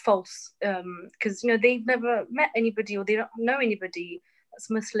completely false, because they've never met anybody, or they don't know anybody that's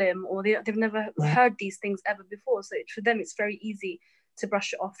Muslim, or they've never heard these things ever before. So for them, it's very easy to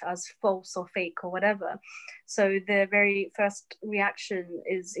brush it off as false or fake or whatever. So their very first reaction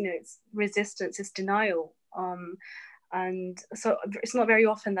is, it's resistance, it's denial. And so it's not very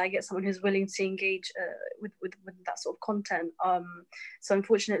often that I get someone who's willing to engage with that sort of content. So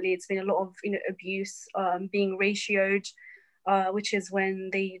unfortunately, it's been a lot of abuse, being ratioed, which is when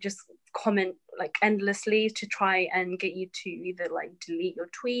they just comment like endlessly to try and get you to either like delete your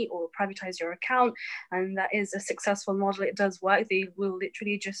tweet or privatize your account. And that is a successful model. It does work. They will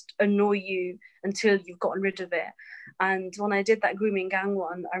literally just annoy you until you've gotten rid of it. And when I did that grooming gang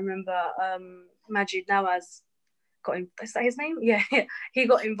one, I remember Majid Nawaz is that his name? Yeah, he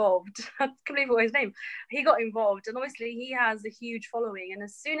got involved. I can't believe what his name. He got involved, and obviously he has a huge following. And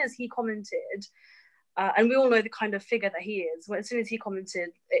as soon as he commented, and we all know the kind of figure that he is, as soon as he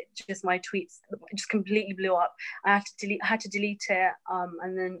commented, my tweets just completely blew up. I had to delete it,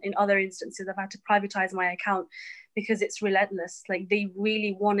 and then in other instances I've had to privatize my account, because it's relentless. Like, they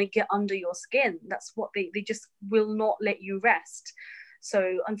really want to get under your skin. That's what they just will not let you rest.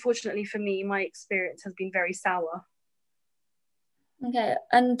 So unfortunately for me, my experience has been very sour. Okay,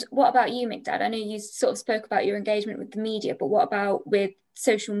 and what about you, Miqdad? I know you sort of spoke about your engagement with the media, but what about with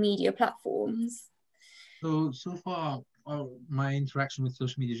social media platforms? So far, my interaction with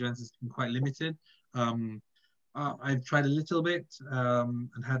social media giants has been quite limited. I've tried a little bit and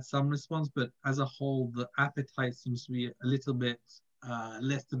had some response, but as a whole, the appetite seems to be a little bit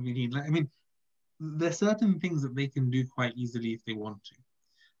less than we need. There's certain things that they can do quite easily if they want to.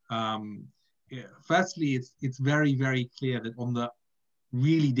 Firstly, it's very, very clear that on the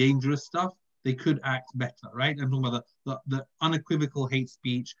really dangerous stuff, they could act better, right? I'm talking about the unequivocal hate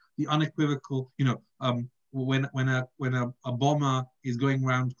speech, the unequivocal, when a bomber is going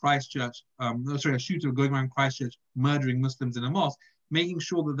around Christchurch, a shooter going around Christchurch murdering Muslims in a mosque, making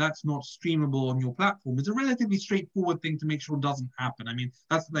sure that that's not streamable on your platform is a relatively straightforward thing to make sure doesn't happen. I mean,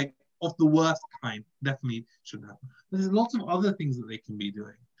 that's like of the worst kind, definitely shouldn't happen. There's lots of other things that they can be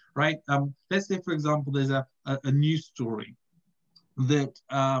doing, right? Let's say, for example, there's a news story that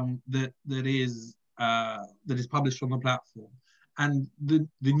is published on the platform, and the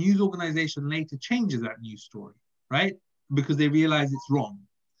news organization later changes that news story, right? Because they realize it's wrong.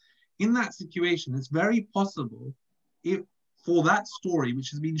 In that situation, it's very possible if for that story,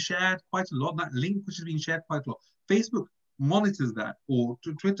 which has been shared quite a lot, that link which has been shared quite a lot, Facebook monitors that, or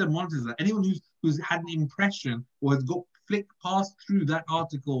Twitter monitors that, anyone who's had an impression or has got passed through that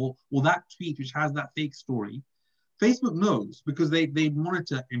article or that tweet which has that fake story, Facebook knows because they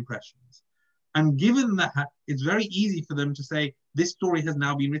monitor impressions. And given that, it's very easy for them to say, this story has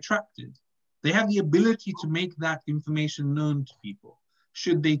now been retracted. They have the ability to make that information known to people,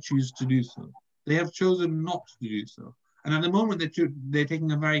 should they choose to do so. They have chosen not to do so. And at the moment, they're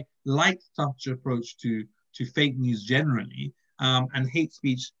taking a very light touch approach to fake news generally, and hate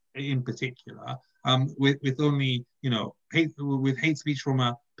speech in particular, with only, hate speech from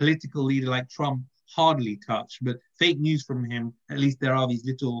a political leader like Trump hardly touched, but fake news from him, at least there are these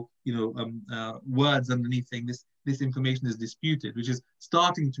little, words underneath saying this information is disputed, which is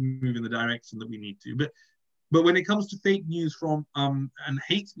starting to move in the direction that we need to. But when it comes to fake news from, and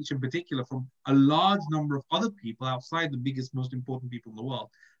hate speech in particular, from a large number of other people outside the biggest, most important people in the world,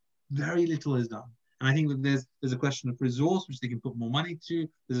 very little is done. And I think that there's a question of resource, which they can put more money to.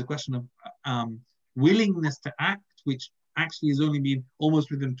 There's a question of willingness to act, which actually has only been almost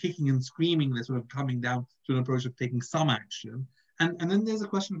with them kicking and screaming, they're sort of coming down to an approach of taking some action. And then there's a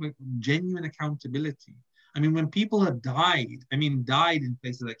question of genuine accountability. I mean, when people have died in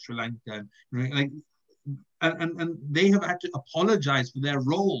places like Sri Lanka, and they have had to apologize for their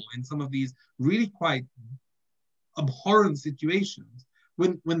role in some of these really quite abhorrent situations.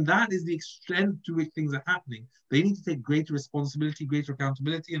 When that is the extent to which things are happening, they need to take greater responsibility, greater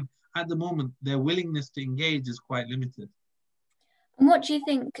accountability, and at the moment, their willingness to engage is quite limited. And what do you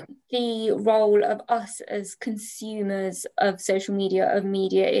think the role of us as consumers of social media, of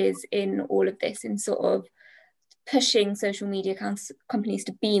media, is in all of this, in sort of pushing social media companies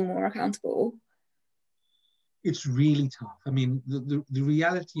to be more accountable? It's really tough. I mean, the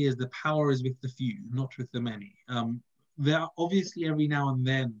reality is the power is with the few, not with the many. There are obviously every now and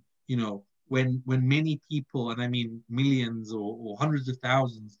then, when many people, and I mean millions or hundreds of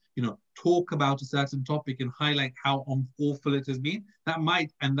thousands, talk about a certain topic and highlight how awful it has been, that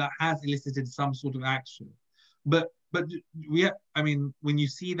might and that has elicited some sort of action. But when you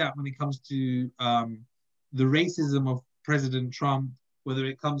see that when it comes to the racism of President Trump, whether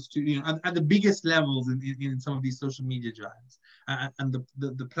it comes to, at the biggest levels in some of these social media giants, and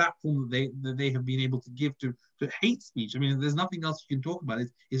the platform that they have been able to give to hate speech. I mean, there's nothing else you can talk about.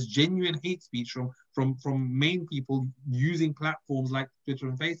 It's genuine hate speech from main people using platforms like Twitter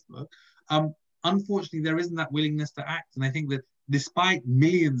and Facebook. Unfortunately, there isn't that willingness to act. And I think that despite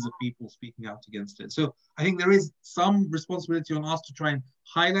millions of people speaking out against it. So I think there is some responsibility on us to try and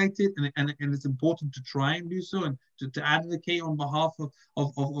highlight it, and it's important to try and do so and to advocate on behalf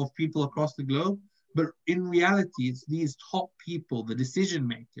of people across the globe. But in reality, it's these top people, the decision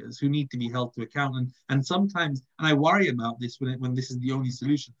makers, who need to be held to account. And sometimes, and I worry about this when this is the only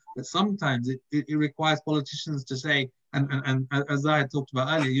solution, but sometimes it requires politicians to say, and as I had talked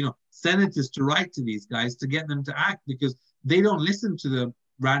about earlier, senators to write to these guys to get them to act, because they don't listen to the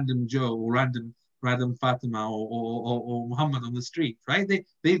random Joe or random Fatima or Muhammad on the street, right?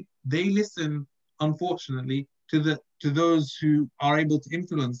 They listen, unfortunately, to those who are able to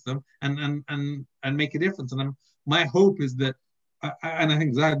influence them and make a difference. And my hope is that, and I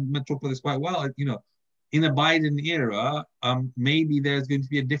think Zahid talked about this quite well, in a Biden era, maybe there's going to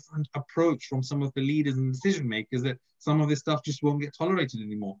be a different approach from some of the leaders and decision makers, that some of this stuff just won't get tolerated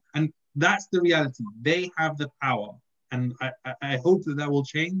anymore. And that's the reality. They have the power. And I hope that will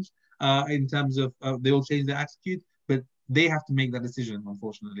change in terms of they will change their attitude, but they have to make that decision,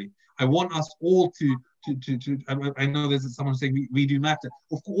 unfortunately. I want us all to I know there's someone saying we do matter.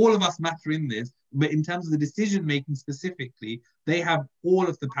 All of us matter in this, but in terms of the decision making specifically, they have all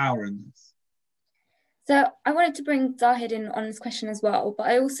of the power in this. So I wanted to bring Zahid in on this question as well, but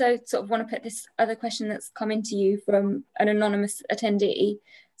I also sort of want to put this other question that's come into you from an anonymous attendee.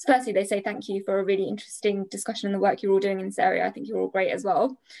 So firstly, they say thank you for a really interesting discussion and the work you're all doing in this area. I think you're all great as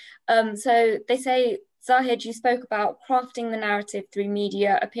well. So they say, Zahid, you spoke about crafting the narrative through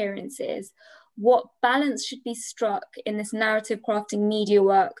media appearances. What balance should be struck in this narrative crafting media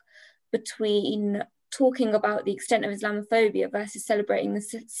work between talking about the extent of Islamophobia versus celebrating the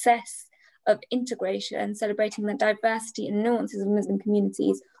success of integration, celebrating the diversity and nuances of Muslim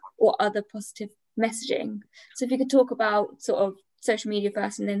communities, or other positive messaging? So if you could talk about sort of social media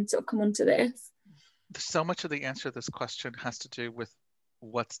first and then sort of come on to this. So much of the answer to this question has to do with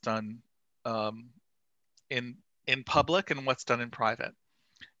what's done in public and what's done in private.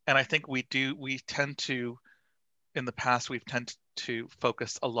 And I think we tend to, in the past, we've tended to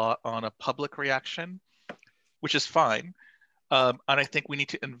focus a lot on a public reaction, which is fine. And I think we need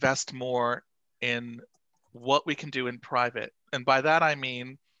to invest more in what we can do in private. And by that, I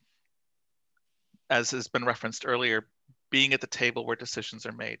mean, as has been referenced earlier, being at the table where decisions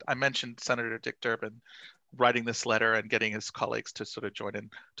are made. I mentioned Senator Dick Durbin writing this letter and getting his colleagues to sort of join in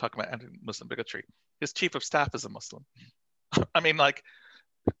talking about anti-Muslim bigotry. His chief of staff is a Muslim. I mean, like,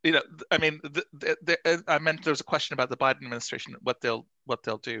 you know, I mean, I meant there was a question about the Biden administration, what they'll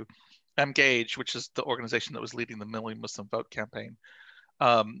do. Engage, which is the organization that was leading the Million Muslim Vote campaign,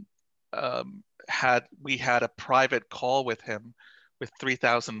 we had a private call with him with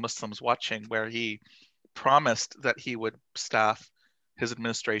 3,000 Muslims watching, where he promised that he would staff his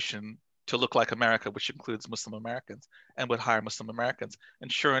administration to look like America, which includes Muslim Americans, and would hire Muslim Americans.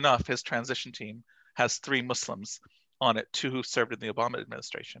 And sure enough, his transition team has 3 Muslims on it, 2 who served in the Obama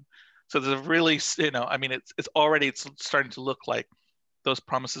administration. So there's a really, you know, I mean, it's starting to look like those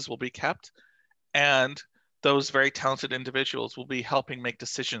promises will be kept, and those very talented individuals will be helping make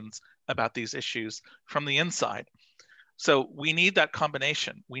decisions about these issues from the inside. So we need that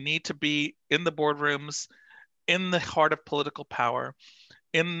combination. We need to be in the boardrooms, in the heart of political power,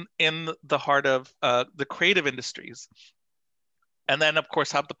 in the heart of the creative industries, and then of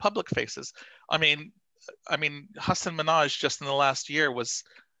course have the public faces. I mean, Hassan Minhaj just in the last year was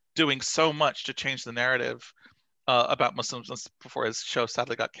doing so much to change the narrative about Muslims before his show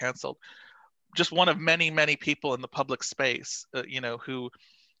sadly got canceled. Just one of many people in the public space, you know, who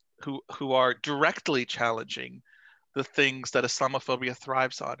are directly challenging the things that Islamophobia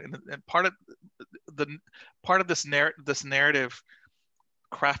thrives on, and part of this narrative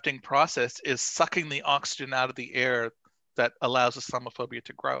crafting process is sucking the oxygen out of the air that allows Islamophobia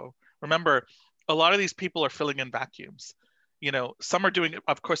to grow. Remember, a lot of these people are filling in vacuums. You know, some are doing it,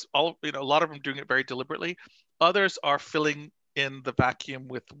 of course, a lot of them doing it very deliberately. Others are filling in the vacuum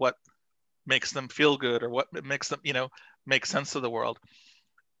with what makes them feel good or what makes them, you know, make sense of the world.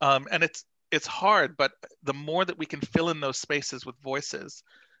 And it's hard, but the more that we can fill in those spaces with voices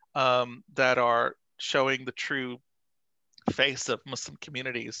that are showing the true face of Muslim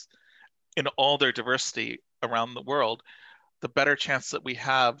communities in all their diversity around the world, the better chance that we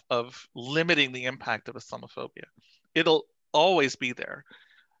have of limiting the impact of Islamophobia. It'll always be there,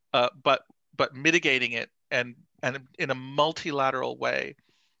 but mitigating it and in a multilateral way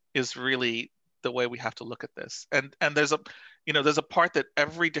is really the way we have to look at this. And there's a part that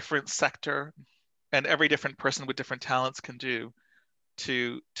every different sector and every different person with different talents can do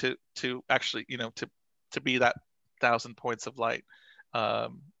to actually, you know, to be that 1,000 points of light to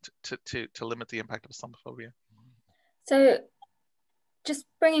limit the impact of Islamophobia. So just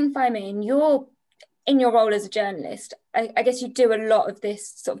bringing Fahmy in your role as a journalist, I guess you do a lot of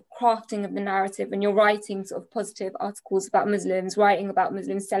this sort of crafting of the narrative, and you're writing sort of positive articles about Muslims, writing about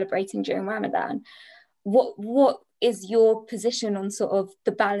Muslims celebrating during Ramadan. What is your position on sort of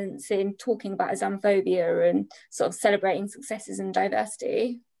the balance in talking about Islamophobia and sort of celebrating successes and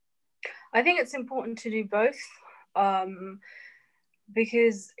diversity? I think it's important to do both,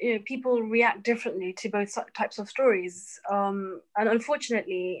 because, you know, people react differently to both types of stories, and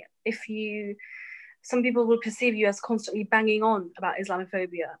unfortunately, some people will perceive you as constantly banging on about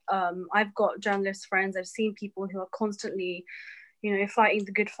Islamophobia. I've got journalist friends, I've seen people who are constantly, you know, fighting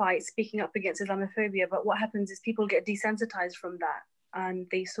the good fight, speaking up against Islamophobia, but what happens is people get desensitized from that, and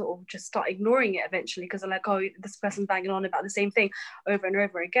they sort of just start ignoring it eventually because they're like, oh, this person's banging on about the same thing over and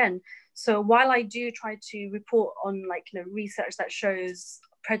over again. So while I do try to report on, like, you know, research that shows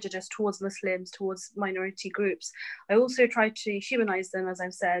prejudice towards Muslims, towards minority groups, I also try to humanize them, as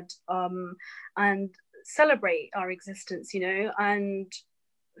I've said, and celebrate our existence, you know. And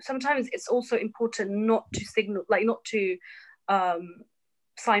sometimes it's also important not to signal, like not to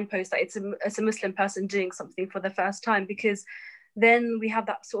signpost that it's a Muslim person doing something for the first time, because then we have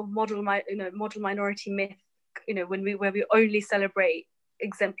that sort of model minority myth, you know, where we only celebrate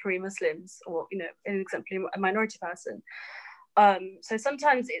exemplary Muslims or, you know, an exemplary minority person. So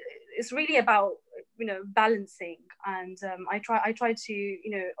sometimes it's really about, you know, balancing, and I try to,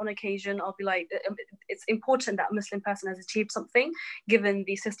 you know, on occasion I'll be like, it's important that a Muslim person has achieved something given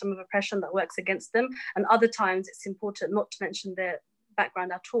the system of oppression that works against them, and other times it's important not to mention their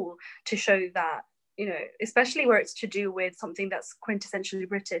background at all, to show that, you know, especially where it's to do with something that's quintessentially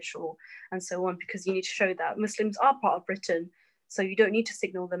British and so on, because you need to show that Muslims are part of Britain. So you don't need to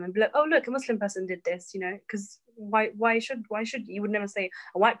signal them and be like, oh, look, a Muslim person did this, you know, because why should you would never say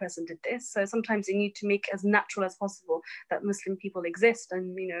a white person did this. So sometimes you need to make it as natural as possible that Muslim people exist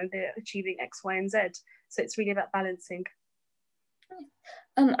and, you know, they're achieving X, Y, and Z. So it's really about balancing.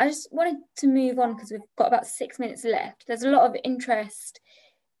 I just wanted to move on because we've got about 6 minutes left. There's a lot of interest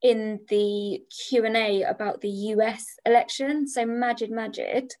in the Q&A about the US election. So Majid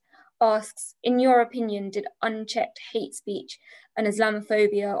asks, in your opinion, did unchecked hate speech and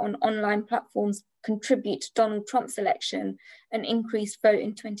Islamophobia on online platforms contribute to Donald Trump's election and increased vote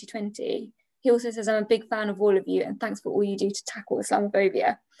in 2020. He also says, I'm a big fan of all of you and thanks for all you do to tackle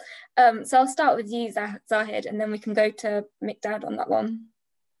Islamophobia. So I'll start with you, Zahid, and then we can go to Miqdad on that one.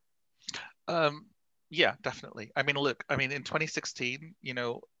 Yeah, definitely. I mean, look, I mean, in 2016, you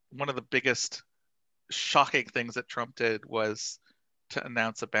know, one of the biggest shocking things that Trump did was to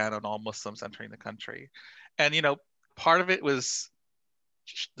announce a ban on all Muslims entering the country. And, you know, part of it was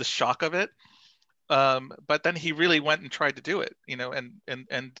the shock of it. But then he really went and tried to do it, you know, and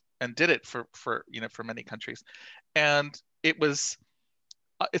did it for you know, for many countries. And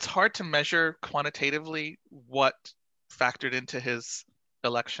it's hard to measure quantitatively what factored into his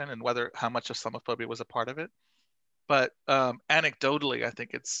election and how much Islamophobia was a part of it. But anecdotally, I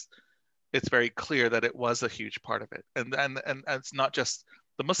think it's very clear that it was a huge part of it. And it's not just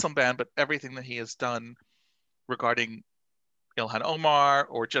the Muslim ban, but everything that he has done regarding Ilhan Omar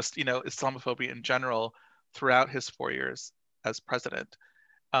or just, you know, Islamophobia in general throughout his 4 years as president.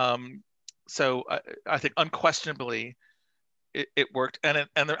 So I think unquestionably it worked. And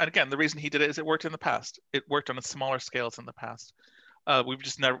again, the reason he did it is it worked in the past. It worked on a smaller scales in the past.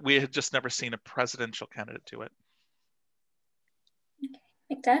 We had just never seen a presidential candidate do it.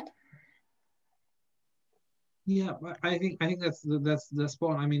 Okay, Dad. Yeah, I think that's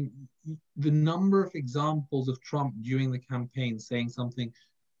spot on. I mean, the number of examples of Trump during the campaign saying something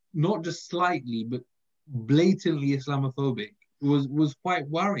not just slightly but blatantly Islamophobic was quite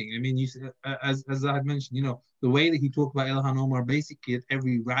worrying. I mean, as I had mentioned, you know, the way that he talked about Ilhan Omar basically at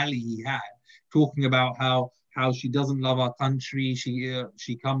every rally he had, talking about how she doesn't love our country,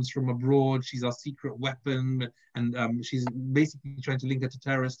 she comes from abroad, she's our secret weapon, and she's basically trying to link her to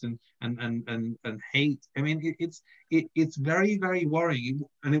terrorists and hate. I mean, it's very, very worrying,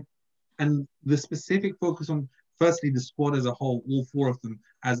 and the specific focus on firstly the squad as a whole, all four of them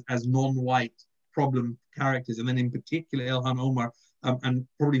as non-white problem characters, and then in particular Ilhan Omar, and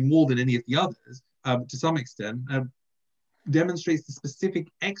probably more than any of the others, to some extent, demonstrates the specific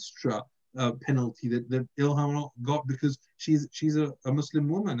extra penalty that Ilhan got because she's a Muslim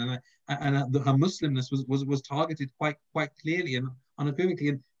woman, and her Muslimness was targeted quite clearly and unequivocally.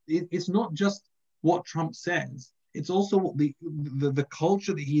 And it's not just what Trump says; it's also what the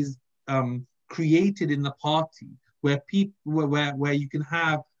culture that he's created in the party, where where you can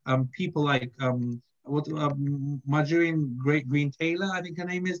have people like Marjorie Green Taylor, I think her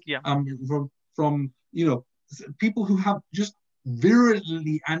name is, yeah, from you know, people who have just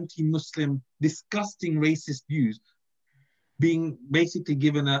virulently anti-Muslim, disgusting racist views, being basically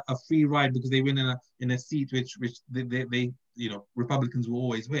given a free ride because they win in a seat which they you know, Republicans will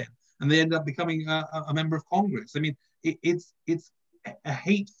always win, and they end up becoming a member of Congress. I mean, it's a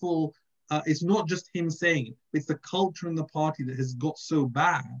hateful. It's not just him saying it; it's the culture in the party that has got so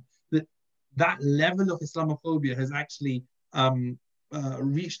bad that level of Islamophobia has actually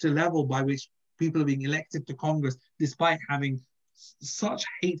reached a level by which people are being elected to Congress despite having such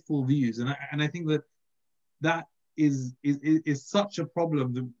hateful views, and I think that is such a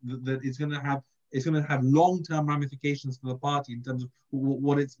problem that it's going to have long-term ramifications for the party in terms of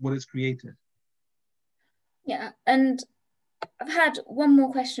what it's created. Yeah, and I've had one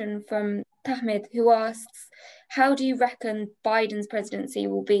more question from Tahmid, who asks, how do you reckon Biden's presidency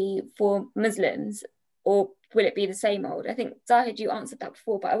will be for Muslims, or will it be the same old? I think, Zahid, you answered that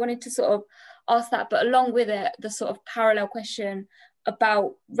before, but I wanted to sort of ask that, but along with it, the sort of parallel question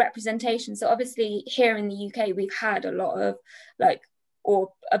about representation. So obviously here in the UK, we've had a lot of or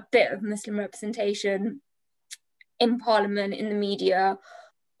a bit of Muslim representation in Parliament, in the media,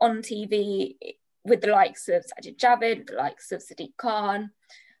 on TV, with the likes of Sajid Javid, the likes of Sadiq Khan,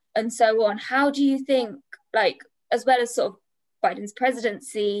 and so on. How do you think, as well as sort of Biden's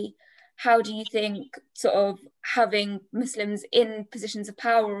presidency, how do you think sort of having Muslims in positions of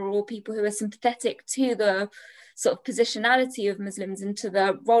power, or people who are sympathetic to the sort of positionality of Muslims and to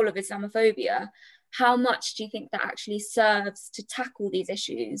the role of Islamophobia, how much do you think that actually serves to tackle these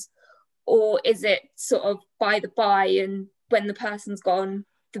issues? Or is it sort of by the by, and when the person's gone,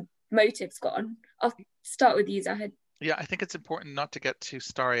 the motive's gone? I'll start with you, Zahid. Yeah, I think it's important not to get too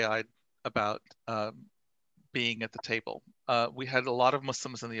starry-eyed about being at the table. We had a lot of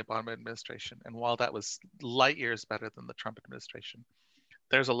Muslims in the Obama administration, and while that was light years better than the Trump administration,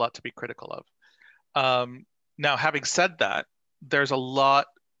 there's a lot to be critical of. Now, having said that, there's a lot,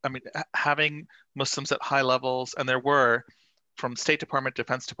 I mean, having Muslims at high levels, and there were, from State Department,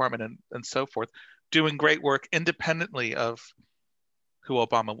 Defense Department, and so forth, doing great work independently of who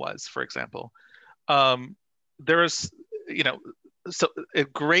Obama was, for example. There's, you know, so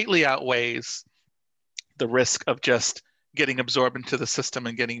it greatly outweighs the risk of just getting absorbed into the system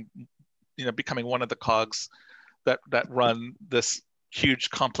and getting becoming one of the cogs that run this huge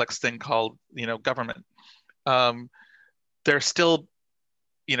complex thing called government. There's still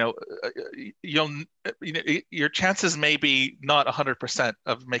your chances may be not 100%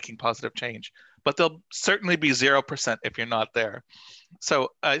 of making positive change, but they'll certainly be 0% if you're not there.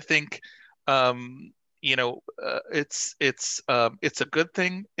 So I think it's a good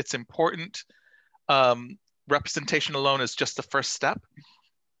thing. It's important. Representation alone is just the first step.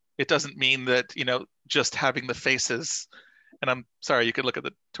 It doesn't mean that just having the faces. And I'm sorry, you could look at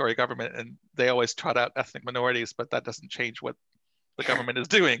the Tory government and they always trot out ethnic minorities, but that doesn't change what the government is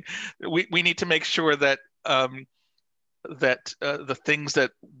doing. We need to make sure that the things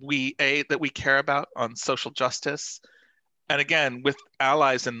that we care about on social justice, and again with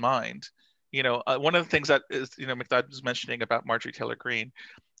allies in mind. One of the things that is McDowd was mentioning about Marjorie Taylor Greene,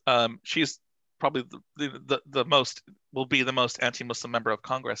 she's probably will be the most anti-Muslim member of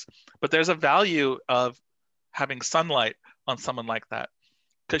Congress, but there's a value of having sunlight on someone like that,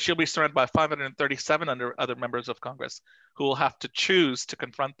 because she'll be surrounded by 537 other members of Congress who will have to choose to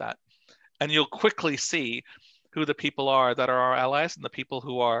confront that. And you'll quickly see who the people are that are our allies and the people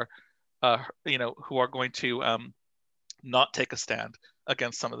who are, who are going to not take a stand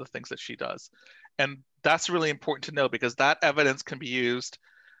against some of the things that she does. And that's really important to know, because that evidence can be used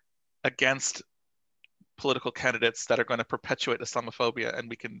against political candidates that are going to perpetuate Islamophobia, and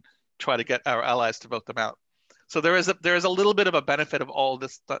we can try to get our allies to vote them out. So there is a little bit of a benefit of all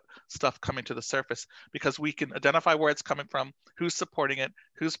this stuff coming to the surface, because we can identify where it's coming from, who's supporting it,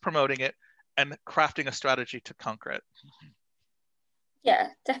 who's promoting it, and crafting a strategy to conquer it. Yeah,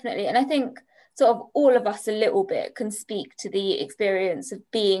 definitely. And I think sort of all of us a little bit can speak to the experience of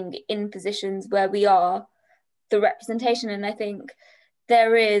being in positions where we are the representation. And I think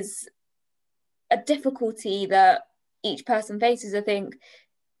there is a difficulty that each person faces. I think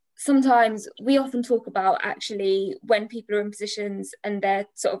sometimes we often talk about, actually, when people are in positions and they're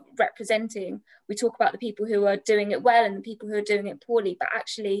sort of representing, we talk about the people who are doing it well and the people who are doing it poorly. But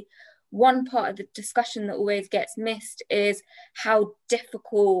actually, one part of the discussion that always gets missed is how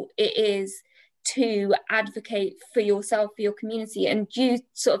difficult it is to advocate for yourself, for your community. And you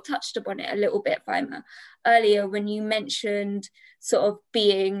sort of touched upon it a little bit, Faima, earlier when you mentioned sort of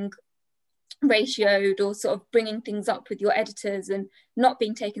being ratioed or sort of bringing things up with your editors and not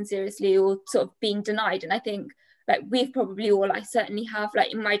being taken seriously or sort of being denied. And I think like we've probably all, I certainly have,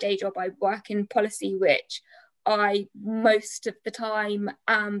 like in my day job, I work in policy, which I most of the time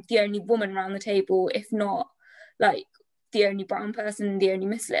am the only woman around the table, if not like the only brown person, the only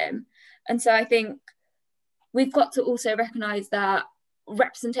Muslim. And so I think we've got to also recognise that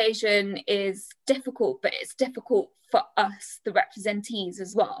representation is difficult, but it's difficult for us, the representees,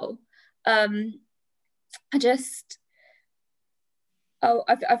 as well. I've been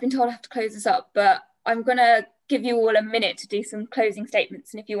told I have to close this up, but I'm going to give you all a minute to do some closing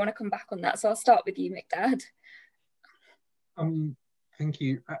statements, and if you want to come back on that. So I'll start with you, Mikdad. Thank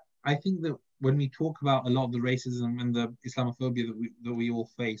you. I think that when we talk about a lot of the racism and the Islamophobia that we all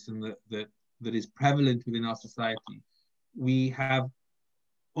face and that is prevalent within our society, we have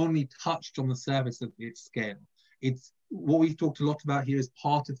only touched on the surface of its scale. It's what we've talked a lot about here is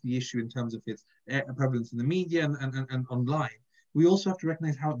part of the issue in terms of its prevalence in the media and online. We also have to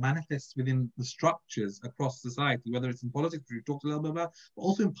recognize how it manifests within the structures across society, whether it's in politics, which we've talked a little bit about, but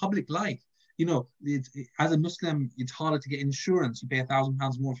also in public life. As a Muslim, it's harder to get insurance. You pay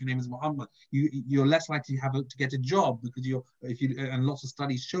 £1,000 more if your name is Muhammad. You're less likely to get a job because and lots of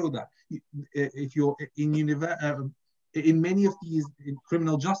studies show that. If you're in many of these in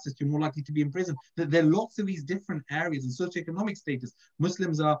criminal justice, you're more likely to be in prison. There are lots of these different areas and socioeconomic status.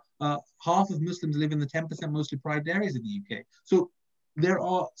 Muslims are, half of Muslims live in the 10% most deprived areas of the UK. So there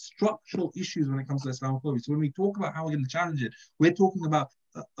are structural issues when it comes to Islamophobia. So when we talk about how we're going to challenge it, we're talking about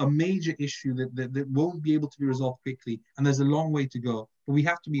a major issue that won't be able to be resolved quickly. And there's a long way to go, but we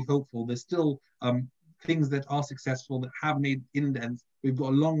have to be hopeful. There's still things that are successful, that have made indents. We've got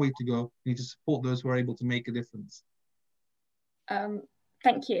a long way to go. We need to support those who are able to make a difference.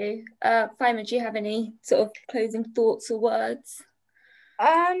 Thank you. Faima, do you have any sort of closing thoughts or words?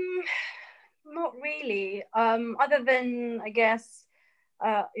 Not really. Other than, I guess,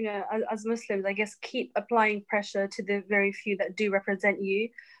 as Muslims, I guess keep applying pressure to the very few that do represent you,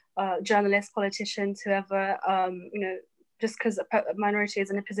 journalists, politicians, whoever. Just because a minority is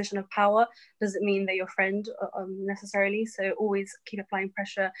in a position of power doesn't mean they're your friend necessarily. So always keep applying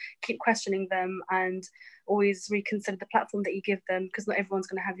pressure, keep questioning them, and always reconsider the platform that you give them, because not everyone's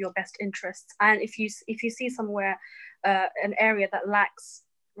going to have your best interests. And if you see somewhere an area that lacks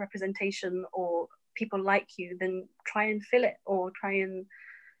representation or people like you, then try and fill it, or try and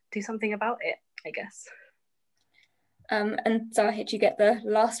do something about it, I guess. And Zahid, you get the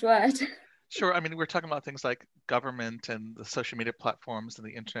last word. Sure. I mean, we're talking about things like government and the social media platforms and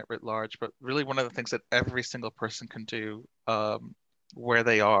the internet writ large, but really one of the things that every single person can do where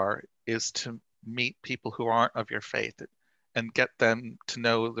they are is to meet people who aren't of your faith and get them to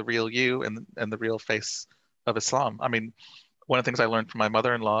know the real you and the real face of Islam. I mean, one of the things I learned from my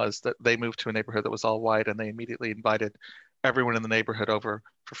mother-in-law is that they moved to a neighborhood that was all white, and they immediately invited everyone in the neighborhood over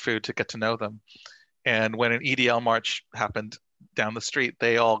for food to get to know them. And when an EDL march happened down the street,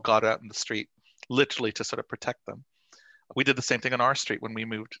 they all got out in the street literally to sort of protect them. We did the same thing on our street when we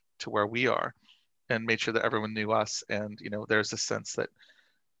moved to where we are and made sure that everyone knew us. And, you know, there's this sense that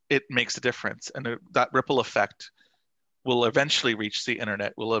it makes a difference. And that ripple effect will eventually reach the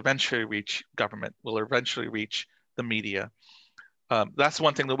internet, will eventually reach government, will eventually reach the media. That's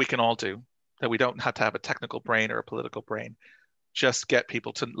one thing that we can all do, that we don't have to have a technical brain or a political brain. Just get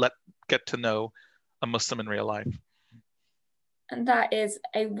people to get to know a Muslim in real life. And that is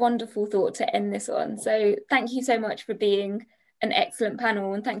a wonderful thought to end this on. So thank you so much for being an excellent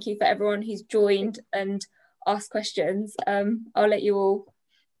panel, and thank you for everyone who's joined and asked questions. I'll let you all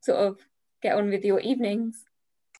sort of get on with your evenings.